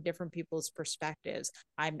things from different people's perspectives.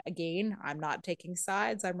 I'm not taking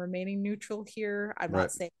sides. I'm remaining neutral here. I'm right,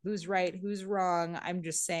 not saying who's right, who's wrong. I'm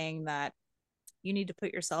just saying that you need to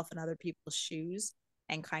put yourself in other people's shoes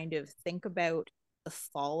and kind of think about the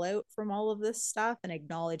fallout from all of this stuff and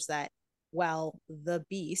acknowledge that, well, the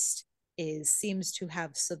beast is seems to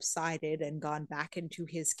have subsided and gone back into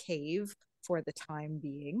his cave for the time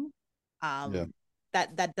being. yeah,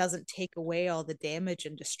 That doesn't take away all the damage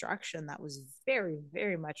and destruction that was very,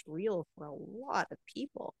 very much real for a lot of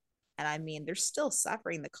people. And I mean, they're still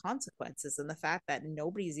suffering the consequences, and the fact that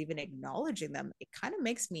nobody's even acknowledging them, it kind of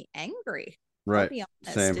makes me angry. I'll right, be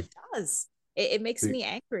honest, same. it does. It makes me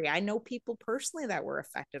angry. I know people personally that were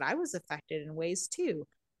affected. I was affected in ways too.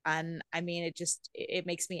 And I mean, it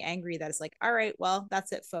makes me angry that it's like, all right, well,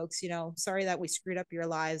 that's it, folks. Sorry that we screwed up your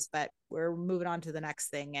lives, but we're moving on to the next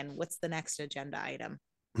thing. And what's the next agenda item?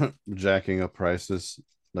 Jacking up prices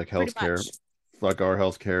like Pretty healthcare, much. like our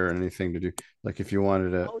healthcare and anything to do. Like if you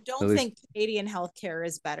wanted to Oh, at don't least think Canadian healthcare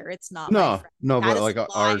is better. It's not, my no, friend. no, That but is like a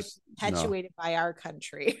lie ours, no. perpetuated by our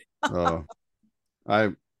country. Oh,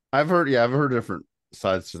 I I've heard, yeah, I've heard different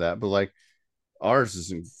sides to that, but like ours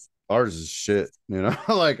isn't ours is shit,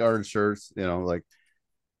 like our insurance, like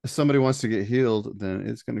if somebody wants to get healed, then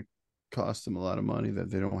it's going to cost them a lot of money that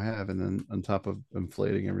they don't have, and then on top of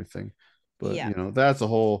inflating everything. But Yeah, that's a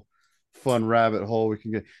whole fun rabbit hole we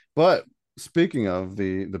can get. But speaking of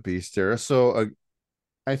the beast era, so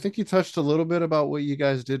I think you touched a little bit about what you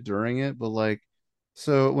guys did during it, but like,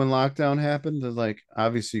 so when lockdown happened, like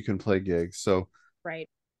obviously you can play gigs, so right.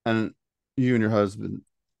 and you and your husband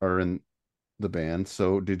are in the band.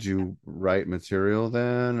 So did you write material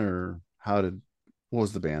then, or what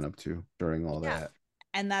was the band up to during all Yeah. that?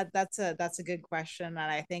 And that's a good question. And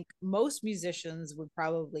I think most musicians would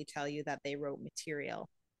probably tell you that they wrote material.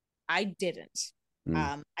 I didn't.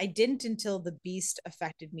 Mm, I didn't until the beast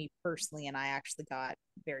affected me personally, and I actually got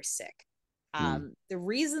very sick. mm, The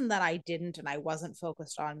reason that I didn't and I wasn't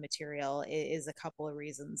focused on material is a couple of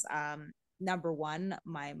reasons. Number one,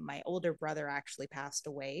 my older brother actually passed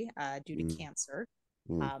away due to mm, cancer.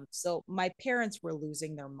 mm, So my parents were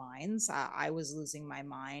losing their minds. I was losing my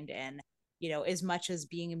mind, and as much as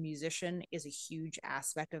being a musician is a huge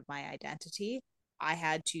aspect of my identity, I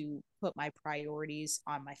had to put my priorities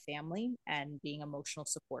on my family and being emotional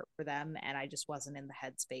support for them. And I just wasn't in the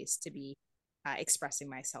headspace to be expressing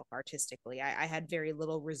myself artistically. I had very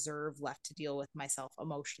little reserve left to deal with myself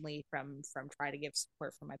emotionally from trying to give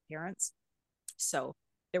support for my parents. So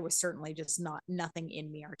there was certainly just nothing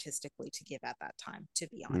in me artistically to give at that time, to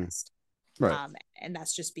be mm. honest. Right. And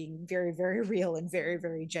that's just being very, very real and very,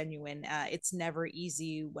 very genuine. It's never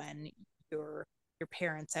easy when your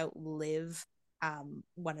parents outlive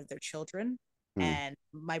one of their children. Mm, And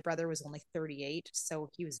my brother was only 38, so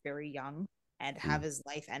he was very young. And have mm, his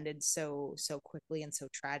life ended so quickly and so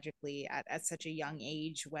tragically at such a young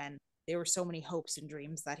age, when there were so many hopes and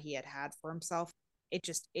dreams that he had for himself.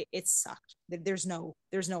 It sucked. There's no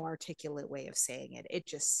articulate way of saying it. It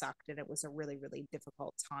just sucked, and it was a really, really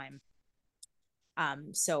difficult time.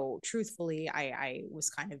 So truthfully, I was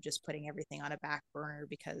kind of just putting everything on a back burner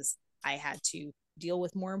because I had to deal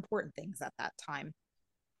with more important things at that time.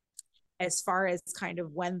 As far as kind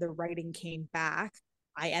of when the writing came back,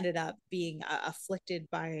 I ended up being afflicted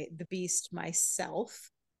by the beast myself.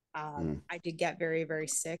 mm, I did get very, very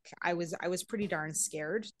sick. I was pretty darn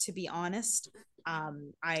scared, to be honest.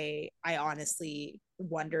 I honestly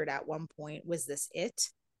wondered at one point, was this it?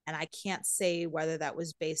 And I can't say whether that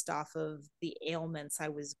was based off of the ailments I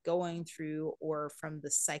was going through or from the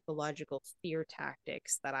psychological fear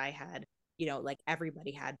tactics that I had, like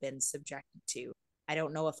everybody had been subjected to. I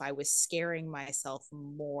don't know if I was scaring myself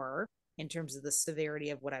more in terms of the severity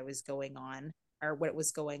of what I was going on or what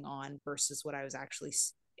was going on versus what I was actually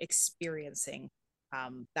experiencing.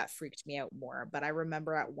 That freaked me out more. But I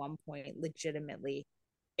remember at one point, legitimately,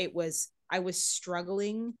 I was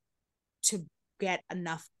struggling to get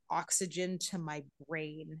enough oxygen to my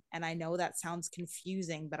brain. And I know that sounds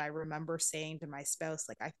confusing, but I remember saying to my spouse,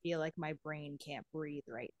 like, I feel like my brain can't breathe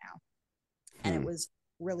right now. And it mm, was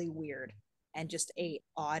really weird and just a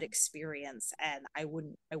odd experience, and I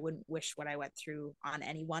wouldn't wish what I went through on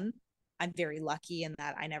anyone. I'm very lucky in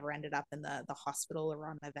that I never ended up in the hospital or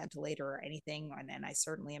on a ventilator or anything, and I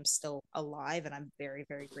certainly am still alive, and I'm very,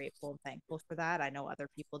 very grateful and thankful for that. I know other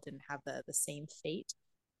people didn't have the same fate.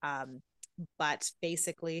 um, but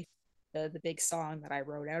basically, the big song that I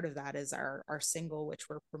wrote out of that is our single, which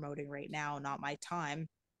we're promoting right now, Not My Time.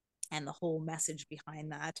 And the whole message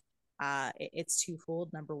behind that, it's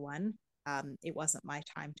twofold. Number one, it wasn't my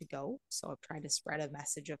time to go, so I've tried to spread a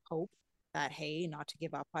message of hope that, hey, not to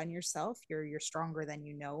give up on yourself, you're stronger than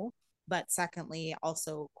you know. But secondly,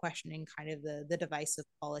 also questioning kind of the divisive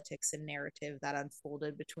politics and narrative that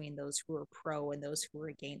unfolded between those who were pro and those who were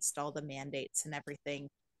against all the mandates and everything,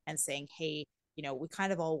 and saying, hey, we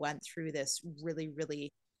kind of all went through this really, really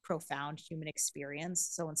profound human experience.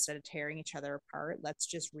 So instead of tearing each other apart, let's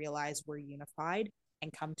just realize we're unified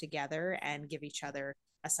and come together and give each other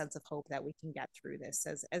a sense of hope that we can get through this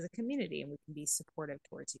as a community, and we can be supportive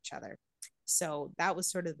towards each other. So that was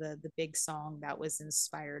sort of the big song that was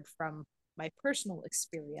inspired from my personal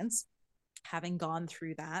experience, having gone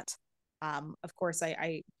through that. Of course,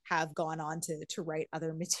 I have gone on to write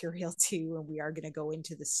other material too, and we are going to go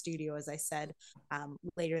into the studio, as I said,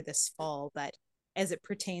 later this fall. But as it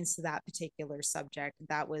pertains to that particular subject,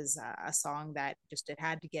 that was a song that just it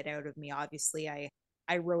had to get out of me. Obviously,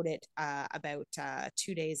 I wrote it about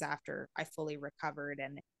 2 days after I fully recovered,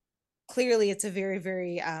 and clearly it's a very,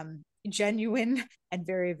 very genuine and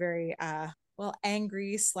very, very well,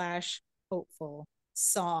 angry slash hopeful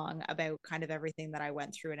song about kind of everything that I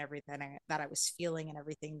went through and everything that I was feeling and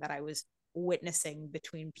everything that I was witnessing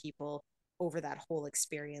between people over that whole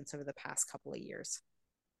experience over the past couple of years.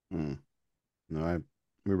 mm. No,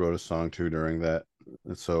 we wrote a song too during that,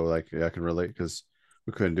 and so like yeah, I can relate because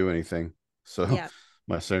we couldn't do anything. So Yeah.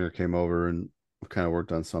 my singer came over and we kind of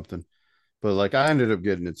worked on something. But like I ended up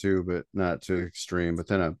getting it too, but not too extreme. But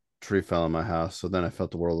then a tree fell in my house, so then I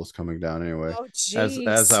felt the world was coming down anyway. Oh, As I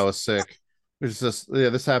jeez. was sick, it's just yeah,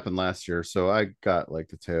 this happened last year, so I got like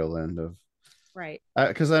the tail end of Right.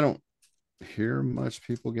 because I don't hear much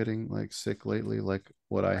people getting like sick lately, like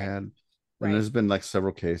what I Right. had, and Right. there's been like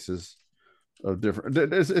several cases of different.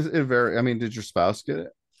 Is it very? I mean, did your spouse get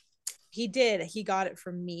it? He did. He got it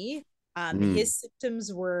from me. Mm. His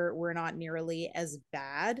symptoms were not nearly as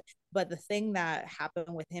bad, but the thing that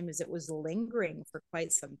happened with him is it was lingering for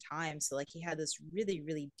quite some time. So like he had this really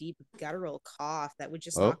really deep guttural cough that would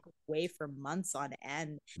just Oh. not go away for months on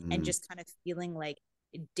end, and Mm. just kind of feeling like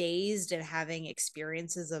dazed and having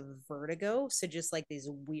experiences of vertigo. So just like these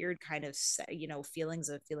weird kind of feelings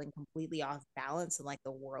of feeling completely off balance and like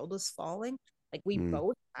the world is falling. Like we Mm.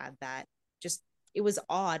 both had that. Just it was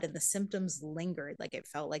odd, and the symptoms lingered. Like it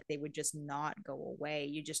felt like they would just not go away.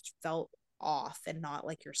 You just felt off and not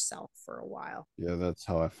like yourself for a while. Yeah, that's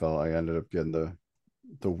how I felt. I ended up getting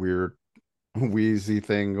the weird wheezy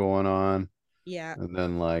thing going on, Yeah. and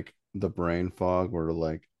then like the brain fog, where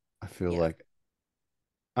like I feel Yeah. like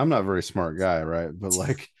I'm not a very smart guy, right? But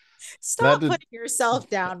like that Stop did. putting yourself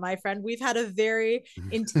down, my friend. We've had a very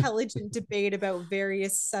intelligent debate about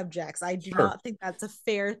various subjects. I do Sure. not think that's a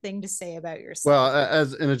fair thing to say about Well, yourself.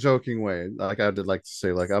 as in a joking way, like I did like to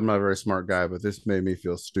say, like I'm not a very smart guy, but this made me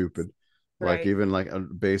feel stupid. Like Right. even like a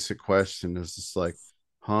basic question is just like,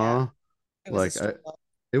 Yeah. huh? It was a Like struggle.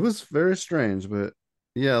 it was very strange, but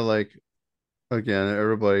yeah, like again,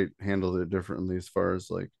 everybody handled it differently as far as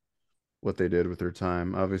like what they did with their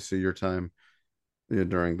time. Obviously, your time, yeah,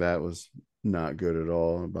 during that was not good at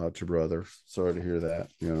all about your brother. Sorry to hear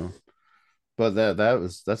that. But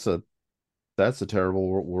that's a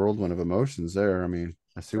terrible whirlwind of emotions there. I mean,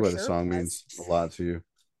 I see For why the sure it song was. means a lot to you.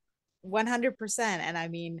 100%. And I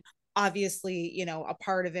mean, obviously, a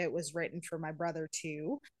part of it was written for my brother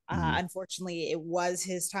too. Mm. Unfortunately, it was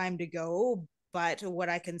his time to go. But what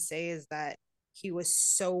I can say is that he was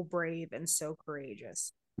so brave and so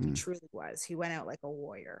courageous. He Mm. truly was. He went out like a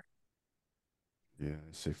warrior. Yeah,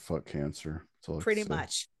 I say fuck cancer. That's all I can Pretty say.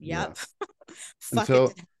 much. Yeah. Yep. Fuck it.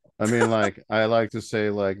 Until, I mean, like I like to say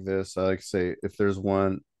like this. I like to say if there's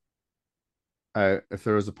one, if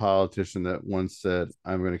there was a politician that once said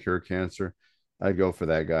I'm going to cure cancer, I'd go for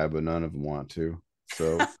that guy, but none of them want to.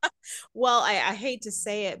 So Well, I hate to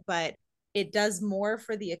say it, but it does more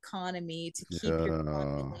for the economy to keep your yeah,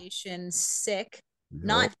 population sick, yep.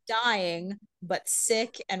 not dying, but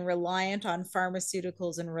sick and reliant on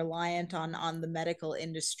pharmaceuticals and reliant on the medical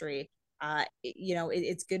industry.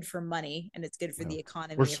 It's good for money and it's good for Yeah. the We're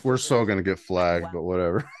economy if we're we're so gonna get done flagged, well. but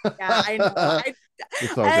whatever. Yeah, I know.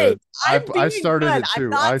 It's all Hey, good. I I'm I being started good. it I'm too.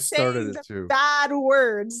 not I started saying it the too. bad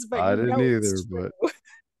words, but I didn't either, it's but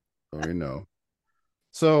true. we know.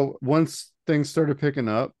 So once things started picking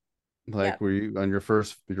up, Yeah. like were you on your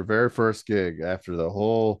very first gig after the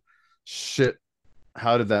whole shit?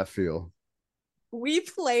 How did that feel? We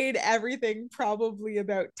played everything probably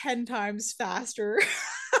about 10 times faster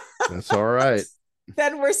That's all right.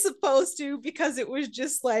 than we're supposed to, because it was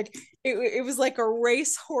just like it was like a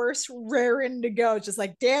racehorse raring to go, just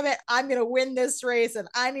like, damn it, I'm gonna win this race and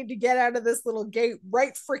I need to get out of this little gate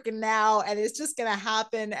right freaking now, and it's just gonna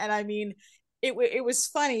happen. And I mean, it was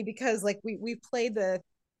funny because like we played the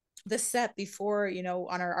set before,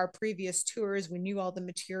 on our previous tours. We knew all the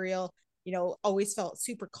material, always felt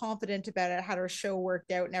super confident about it, had our show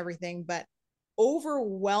worked out and everything. But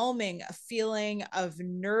overwhelming a feeling of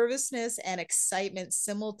nervousness and excitement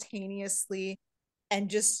simultaneously, and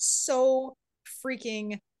just so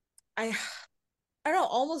freaking, I I don't know,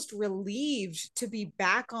 almost relieved to be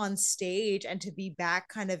back on stage and to be back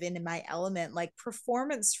kind of in my element. Like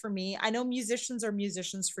performance for me, I know musicians are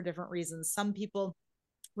musicians for different reasons. Some people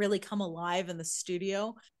really come alive in the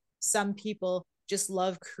studio. Some people just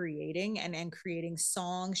love creating and creating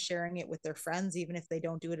songs, sharing it with their friends, even if they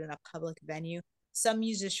don't do it in a public venue. Some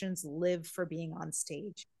musicians live for being on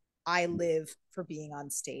stage. I live for being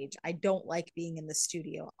on stage. I don't like being in the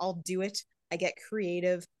studio. I'll do it. I get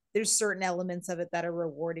creative. There's certain elements of it that are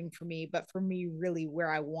rewarding for me, but for me, really, where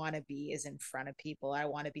I want to be is in front of people. I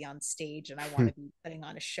want to be on stage and I want to be putting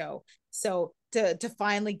on a show. So to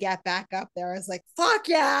finally get back up there, I was like, fuck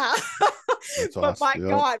yeah. That's But awesome. my Yep.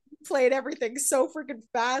 God, we played everything so freaking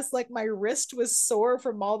fast. Like my wrist was sore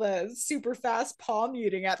from all the super fast palm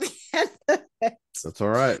muting at the end of it. That's all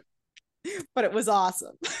right. But it was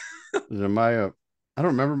awesome. My I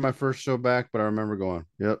don't remember my first show back, but I remember going,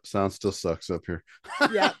 "Yep, sound still sucks up here."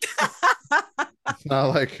 Yeah. It's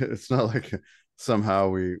not like somehow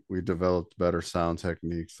we developed better sound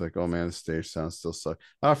techniques. Like, oh man, the stage sound still sucks.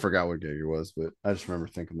 I forgot what gig it was, but I just remember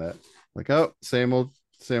thinking that. Like, oh, same old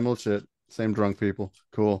shit, same drunk people.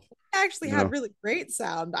 Cool. Actually You had know, really great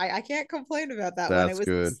sound. I can't complain about that one. It that's was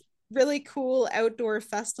good. really cool outdoor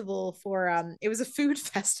festival for it was a food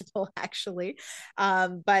festival actually,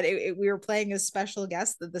 but we were playing as special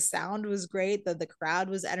guests. The sound was great, the crowd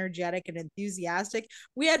was energetic and enthusiastic.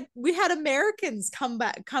 We had Americans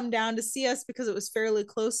come down to see us because it was fairly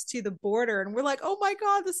close to the border, and we're like, oh my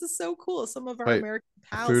god, this is so cool. Some of our Wait, American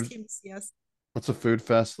a pals food? came to see us. What's a food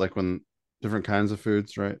fest? Like when different kinds of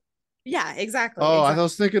foods, right? Yeah, exactly, Oh, I exactly.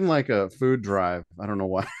 was thinking like a food drive. I don't know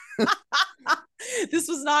why. This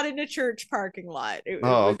was not in a church parking lot. It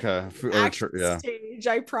Oh, was okay. Or a actual yeah, stage,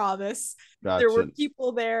 I promise. There were gotcha.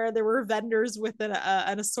 people there. There were vendors with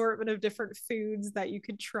an assortment of different foods that you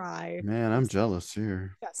could try. Man, It I'm was jealous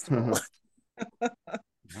here. a festival. But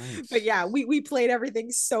Nice. yeah, we played everything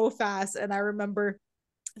so fast. And I remember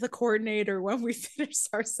the coordinator, when we finished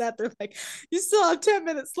our set, they're like, you still have 10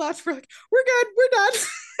 minutes left. We're like, we're good, we're done.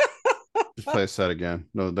 Just play a set again.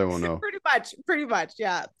 No, they won't know. Pretty much,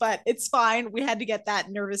 yeah. But it's fine. We had to get that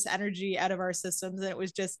nervous energy out of our systems, and it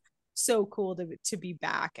was just so cool to be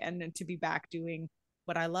back and to be back doing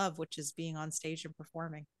what I love, which is being on stage and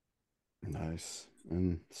performing. Nice.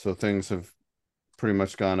 And so things have pretty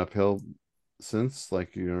much gone uphill since.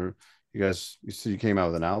 Like you guys, you see, you came out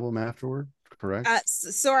with an album afterward, correct?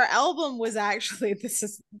 So our album was actually this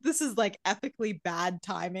is like epically bad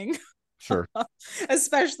timing. Sure.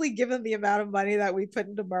 Especially given the amount of money that we put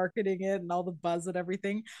into marketing it and all the buzz and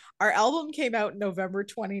everything. Our album came out in November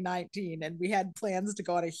 2019, and we had plans to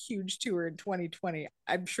go on a huge tour in 2020.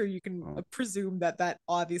 I'm sure you can Oh, presume that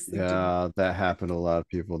obviously didn't. yeah, that happened to a lot of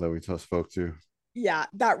people that we spoke to. Yeah,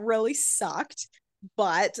 that really sucked.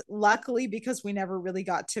 But luckily, because we never really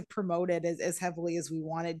got to promote it as heavily as we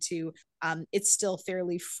wanted to, it's still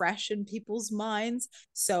fairly fresh in people's minds.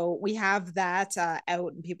 So we have that out,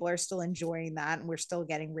 and people are still enjoying that, and we're still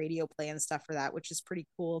getting radio play and stuff for that, which is pretty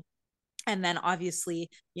cool. And then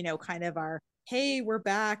obviously, kind of our "Hey, we're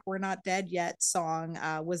back, we're not dead yet" song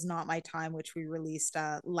was "Not My Time," which we released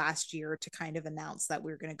last year to kind of announce that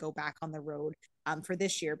we are going to go back on the road for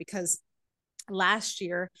this year, because last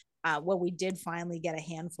year, when we did finally get a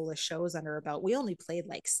handful of shows under our belt, we only played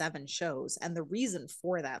like 7 shows. And the reason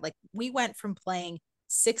for that, like, we went from playing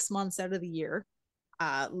 6 months out of the year,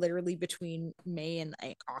 literally between May and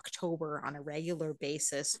like October on a regular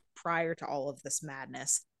basis prior to all of this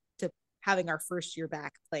madness, to having our first year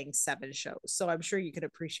back playing 7 shows. So I'm sure you could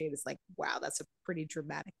appreciate, it's like, wow, that's a pretty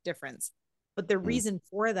dramatic difference. But the Mm. reason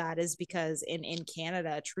for that is because in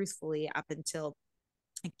Canada, truthfully, up until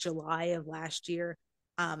like July of last year,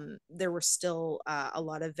 there were still a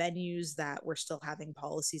lot of venues that were still having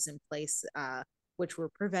policies in place, which were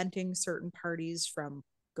preventing certain parties from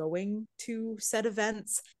going to said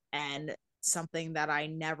events. And something that I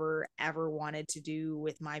never ever wanted to do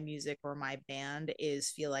with my music or my band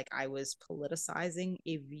is feel like I was politicizing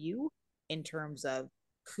a view in terms of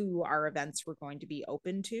who our events were going to be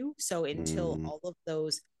open to. So until Mm. all of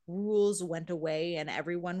those rules went away and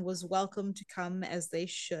everyone was welcome to come as they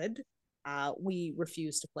should, we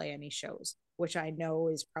refused to play any shows, which I know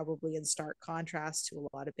is probably in stark contrast to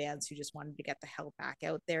a lot of bands who just wanted to get the hell back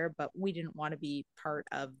out there. But we didn't want to be part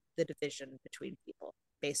of the division between people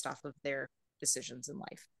based off of their decisions in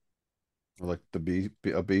life. Like a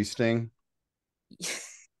bee sting.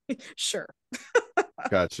 Sure.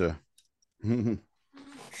 Gotcha.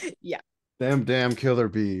 Yeah. Damn killer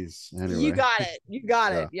bees. You Anyway, got it. You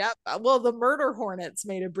got yeah, it. Yep. Well, the Murder Hornets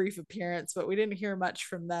made a brief appearance, but we didn't hear much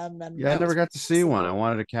from them. And yeah. I that never was got to see one. I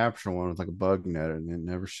wanted to capture one with like a bug net, and it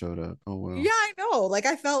never showed up. Oh yeah, well. I know. Like,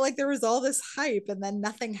 I felt like there was all this hype and then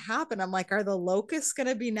nothing happened. I'm like, are the locusts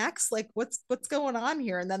gonna be next? Like, what's going on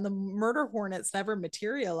here? And then the Murder Hornets never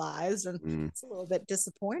materialized, and Mm. it's a little bit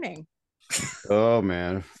disappointing. Oh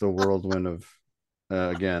man, the whirlwind of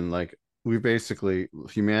again, like we basically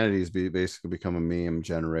humanity's basically become a meme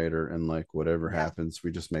generator, and like whatever Yeah, happens,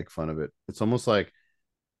 we just make fun of it. It's almost like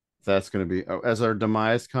that's going to be as our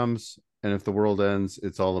demise comes, and if the world ends,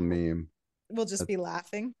 it's all a meme. we'll just be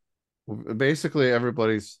laughing. Basically,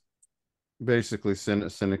 everybody's basically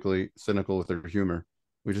cynical with their humor.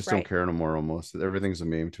 We just don't Right. care no more. Almost everything's a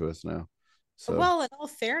meme to us now. So Well, in all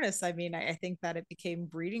fairness, I mean, I think that it became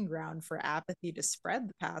breeding ground for apathy to spread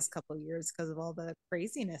the past couple of years because of all the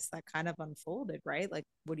craziness that kind of unfolded, right? Like,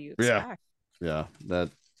 what do you yeah, expect? yeah,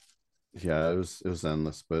 that yeah, it was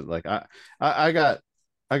endless. But like I got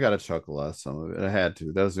a chuckle out of some of it. I had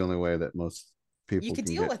to. That was the only way that most You people could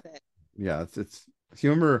can deal get. with it. Yeah, it's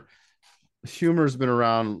humor. Humor's been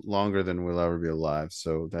around longer than we'll ever be alive,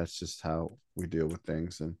 so that's just how we deal with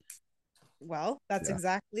things. And Well, that's yeah,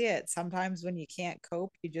 exactly it. Sometimes when you can't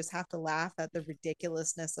cope, you just have to laugh at the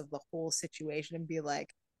ridiculousness of the whole situation and be like,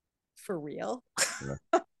 for real?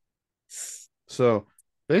 yeah. So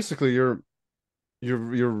basically you're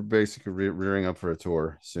basically rearing up for a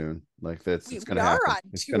tour soon. Like that's We, it's we gonna are happen. on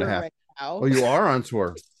It's gonna tour happen. right now. Oh, you are on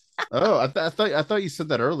tour. Oh, I thought you said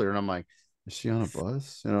that earlier, and I'm like, is she on a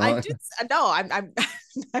bus? You know, I did. No, I'm I'm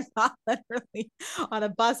not literally on a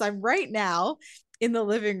bus. I'm right now in the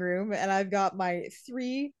living room, and I've got my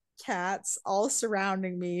three cats all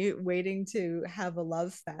surrounding me, waiting to have a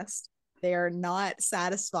love fest. They are not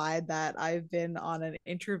satisfied that I've been on an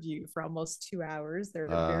interview for almost 2 hours.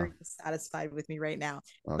 They're uh, very dissatisfied with me right now.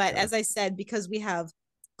 But okay. as I said, because we have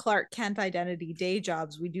Clark Kent identity day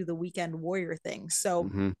jobs, we do the weekend warrior thing. So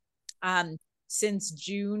Hmm. um, since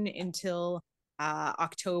June until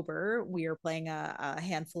October, we are playing a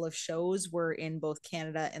handful of shows. We're in both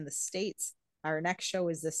Canada and the States. Our next show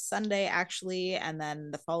is this Sunday, actually. And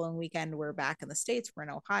then the following weekend, we're back in the States. We're in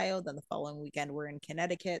Ohio. Then the following weekend, we're in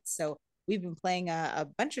Connecticut. So we've been playing a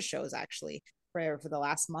bunch of shows actually for the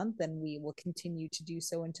last month, and we will continue to do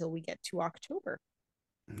so until we get to October.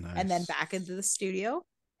 And then Nice. back into the studio,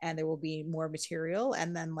 and there will be more material.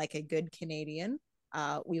 And then, like a good Canadian,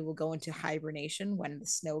 we will go into hibernation when the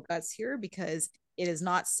snow gets here, because it is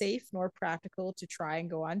not safe nor practical to try and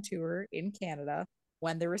go on tour in Canada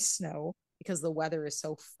when there is snow, because the weather is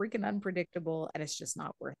so freaking unpredictable and it's just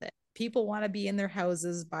not worth it. People want to be in their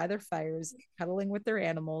houses by their fires, cuddling with their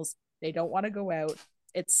animals. They don't want to go out.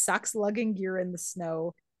 It sucks lugging gear in the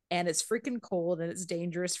snow, and it's freaking cold and it's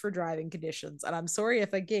dangerous for driving conditions. And I'm sorry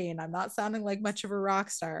if, again, I'm not sounding like much of a rock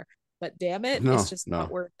star, but damn it, it's No, just not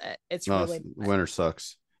no, worth it. It's no. really not. Winter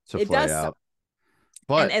sucks to It play does suck. out,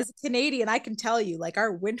 And but as a Canadian, I can tell you, like,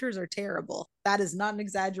 our winters are terrible. That is not an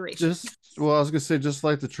exaggeration. just well, I was gonna say just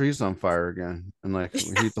light the trees on fire again and like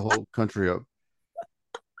heat the whole country up.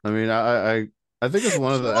 I mean, I think it's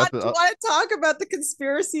one of Do the you want to talk about the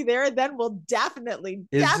conspiracy there? And then we'll definitely,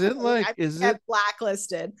 is it definitely, like I is get it?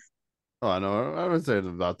 blacklisted. Oh no, I would say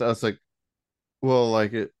about that. It's like, well,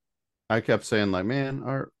 like it. I kept saying like, man,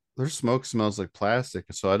 our their smoke smells like plastic,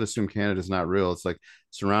 so I'd assume Canada's not real. It's like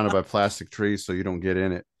surrounded by plastic trees, so you don't get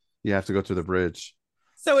in it. You have to go through the bridge.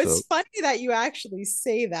 So So, it's funny that you actually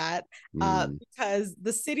say that, mm, because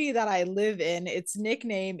the city that I live in, its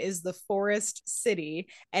nickname is the Forest City.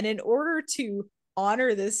 And in order to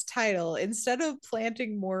honor this title, instead of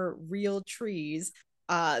planting more real trees,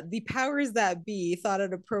 the powers that be thought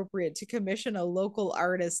it appropriate to commission a local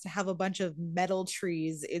artist to have a bunch of metal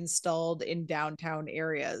trees installed in downtown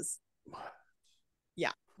areas.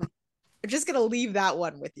 Yeah, I'm just gonna leave that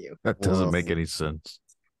one with you. That doesn't well, make any sense.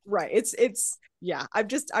 Right. It's yeah,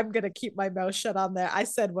 I'm gonna keep my mouth shut on that. I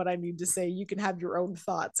said what I need to say. You can have your own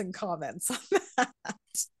thoughts and comments on that.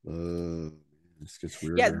 this gets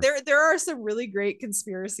Yeah, weirder. there are some really great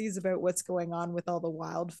conspiracies about what's going on with all the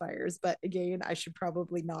wildfires, but again, I should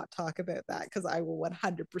probably not talk about that because I will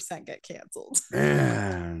 100% get canceled.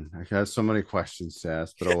 Man, I got so many questions to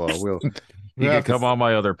ask, but oh well, You we'll can have to come on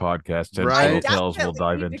my other podcast, Ten I right, Swindle Tales. We'll definitely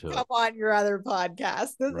dive need to into come it. on your other podcast.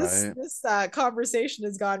 This right. this conversation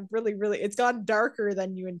has gone really, really. It's gone darker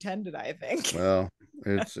than you intended, I think. Well,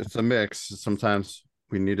 it's a mix. Sometimes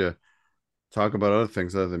we need to talk about other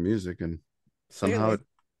things other than music, and somehow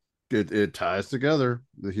Clearly, it ties together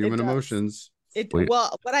the it human does. emotions. It We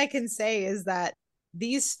well, what I can say is that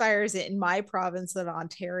these fires in my province of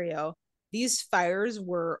Ontario, these fires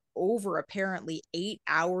were over apparently 8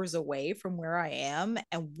 hours away from where I am,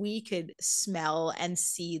 and we could smell and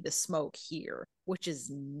see the smoke here, which is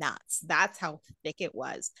nuts. That's how thick it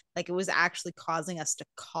was. Like, it was actually causing us to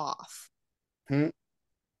cough Hmm.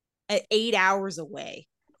 at 8 hours away.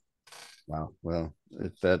 Wow. Well,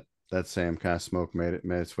 that same kind of smoke made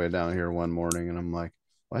its way down here one morning, and I'm like,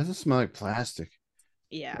 why does it smell like plastic?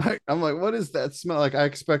 Yeah. I'm like, what is that smell? Like I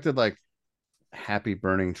expected like happy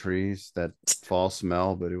burning trees, that fall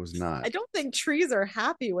smell, but it was not. I don't think trees are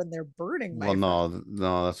happy when they're burning, Well, my friend.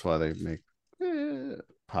 no, that's why they make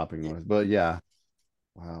popping noise. But yeah,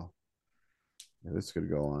 wow, yeah, this could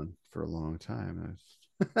go on for a long time.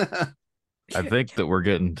 I think that we're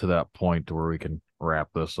getting to that point to where we can wrap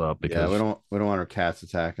this up Yeah, because we don't want our cats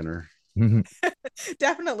attacking her.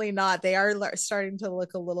 Definitely not. They are starting to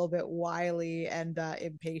look a little bit wily and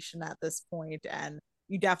impatient at this point, and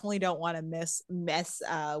you definitely don't want to mess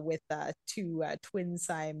with two twin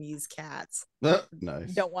Siamese cats. You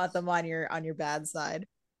Nice. don't want them on your bad side.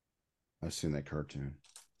 I've seen that cartoon.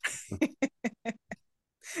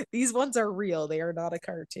 These ones are real. They are not a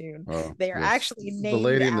cartoon. Oh, They are yes, actually the named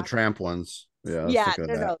Lady and the after. Tramp ones. Yeah, I was Yeah, thinking of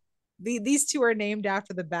no, that. no. These two are named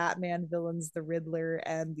after the Batman villains, the Riddler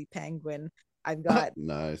and the Penguin. I've got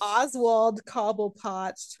Nice. Oswald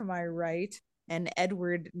Cobblepot to my right and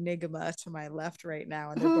Edward Nigma to my left right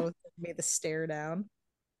now, and they're both giving me the stare down.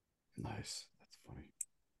 Nice. That's funny.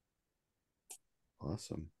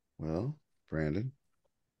 Awesome. Well, Brandon.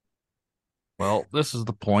 Well, this is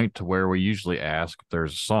the point to where we usually ask if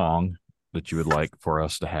there's a song that you would like for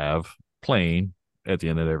us to have playing at the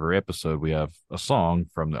end of every episode. We have a song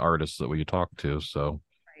from the artists that we talk to. So,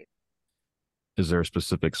 Right. Is there a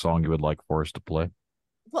specific song you would like for us to play?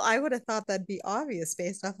 Well, I would have thought that'd be obvious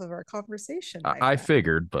based off of our conversation. I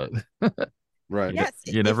figured, but Right. Yes,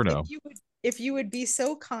 you never know. If you would be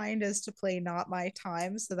so kind as to play "Not My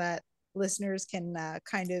Time" so that listeners can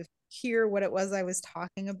kind of hear what it was I was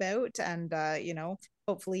talking about, and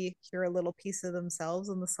hopefully hear a little piece of themselves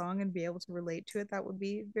in the song and be able to relate to it, that would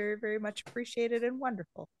be very, very much appreciated and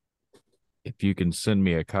wonderful. If you can send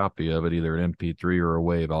me a copy of it, either an MP3 or a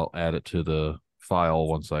WAV, I'll add it to the file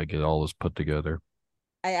once I get all this put together.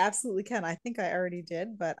 I absolutely can. I think I already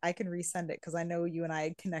did, but I can resend it because I know you and I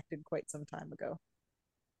had connected quite some time ago.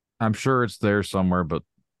 I'm sure it's there somewhere, but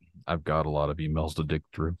I've got a lot of emails to dig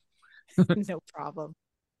through. No problem.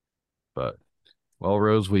 But, well,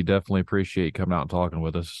 Rose, we definitely appreciate you coming out and talking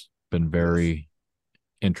with us. Been very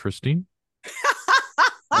interesting.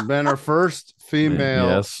 Been our first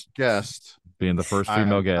female guest. Being the first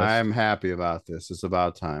female guest. I'm happy about this. It's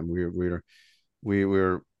about time.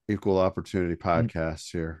 We're equal opportunity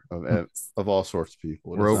podcasts here of all sorts of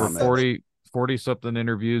people. We're over 40 something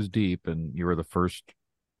interviews deep, and you were the first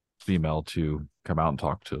female to come out and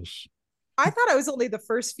talk to us. I thought I was only the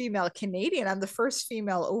first female Canadian. I'm the first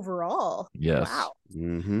female overall. Yes. Wow.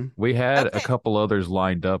 Mm-hmm. We had a couple others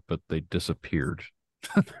lined up, but they disappeared.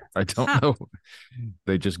 I don't know.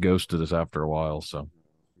 They just ghosted us after a while. So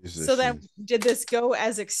then did this go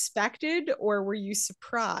as expected, or were you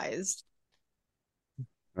surprised?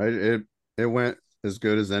 Right. It went as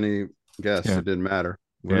good as any guess. Yeah. It didn't matter.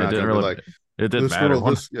 We're not going to be like, it didn't matter.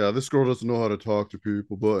 This girl doesn't know how to talk to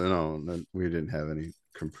people, but we didn't have any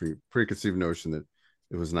preconceived notion that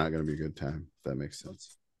it was not going to be a good time. If that makes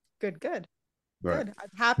sense. Good. Right. Good. I'm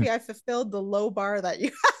happy I fulfilled the low bar that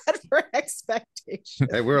you had for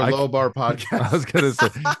expectations. Hey, we're a low bar podcast. I was going to say,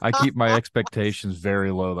 I keep my expectations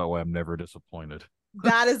very low. That way I'm never disappointed.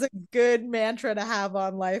 That is a good mantra to have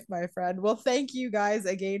on life, my friend. Well, thank you guys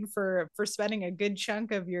again for spending a good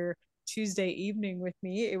chunk of your Tuesday evening with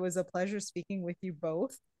me. It was a pleasure speaking with you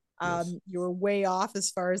both. Yes. You're way off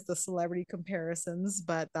as far as the celebrity comparisons,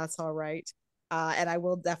 but that's all right. And I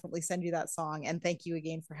will definitely send you that song. And thank you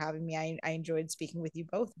again for having me. I enjoyed speaking with you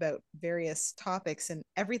both about various topics and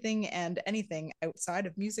everything and anything outside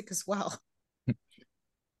of music as well.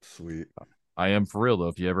 Sweet. I am for real, though.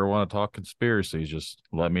 If you ever want to talk conspiracies, just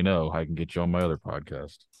let me know. I can get you on my other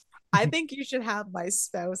podcast. I think you should have my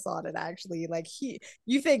spouse on it, actually. Like,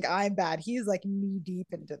 you think I'm bad. He's like knee deep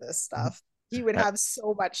into this stuff. He would have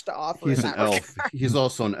so much to offer. He's an elf. He's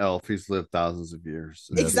also an elf. He's lived thousands of years.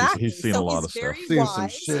 Exactly. He's seen a lot of stuff. Seen some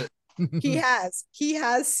shit. He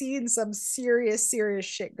has seen some serious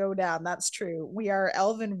shit go down. That's true. We are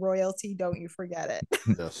elven royalty. Don't you forget it.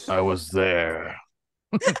 Yes. I was there.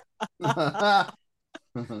 I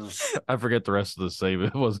forget the rest of the save.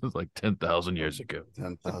 It wasn't like 10,000 years ago.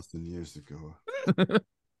 10,000 years ago.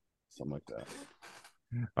 Something like that.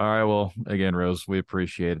 All right. Well, again, Rose, we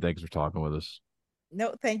appreciate it. Thanks for talking with us.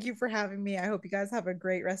 No, thank you for having me. I hope you guys have a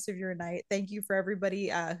great rest of your night. Thank you for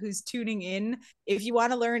everybody who's tuning in. If you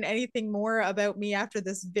want to learn anything more about me after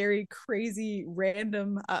this very crazy,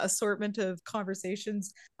 random assortment of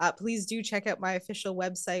conversations, please do check out my official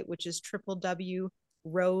website, which is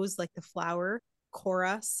www.rose, like the flower,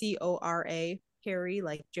 Cora, Cora, Perry,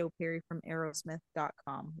 like Joe Perry from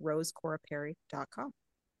Aerosmith.com, rosecoraperry.com.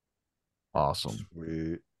 Awesome.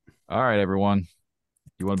 Sweet. All right, everyone.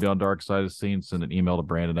 If you want to be on Dark Side of the Scene, send an email to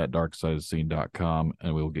brandon@darksideofthescene.com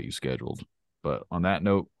and we will get you scheduled. But on that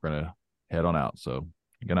note, we're going to head on out. So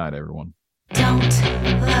good night, everyone. Don't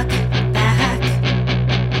look back.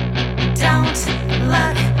 Don't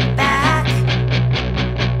look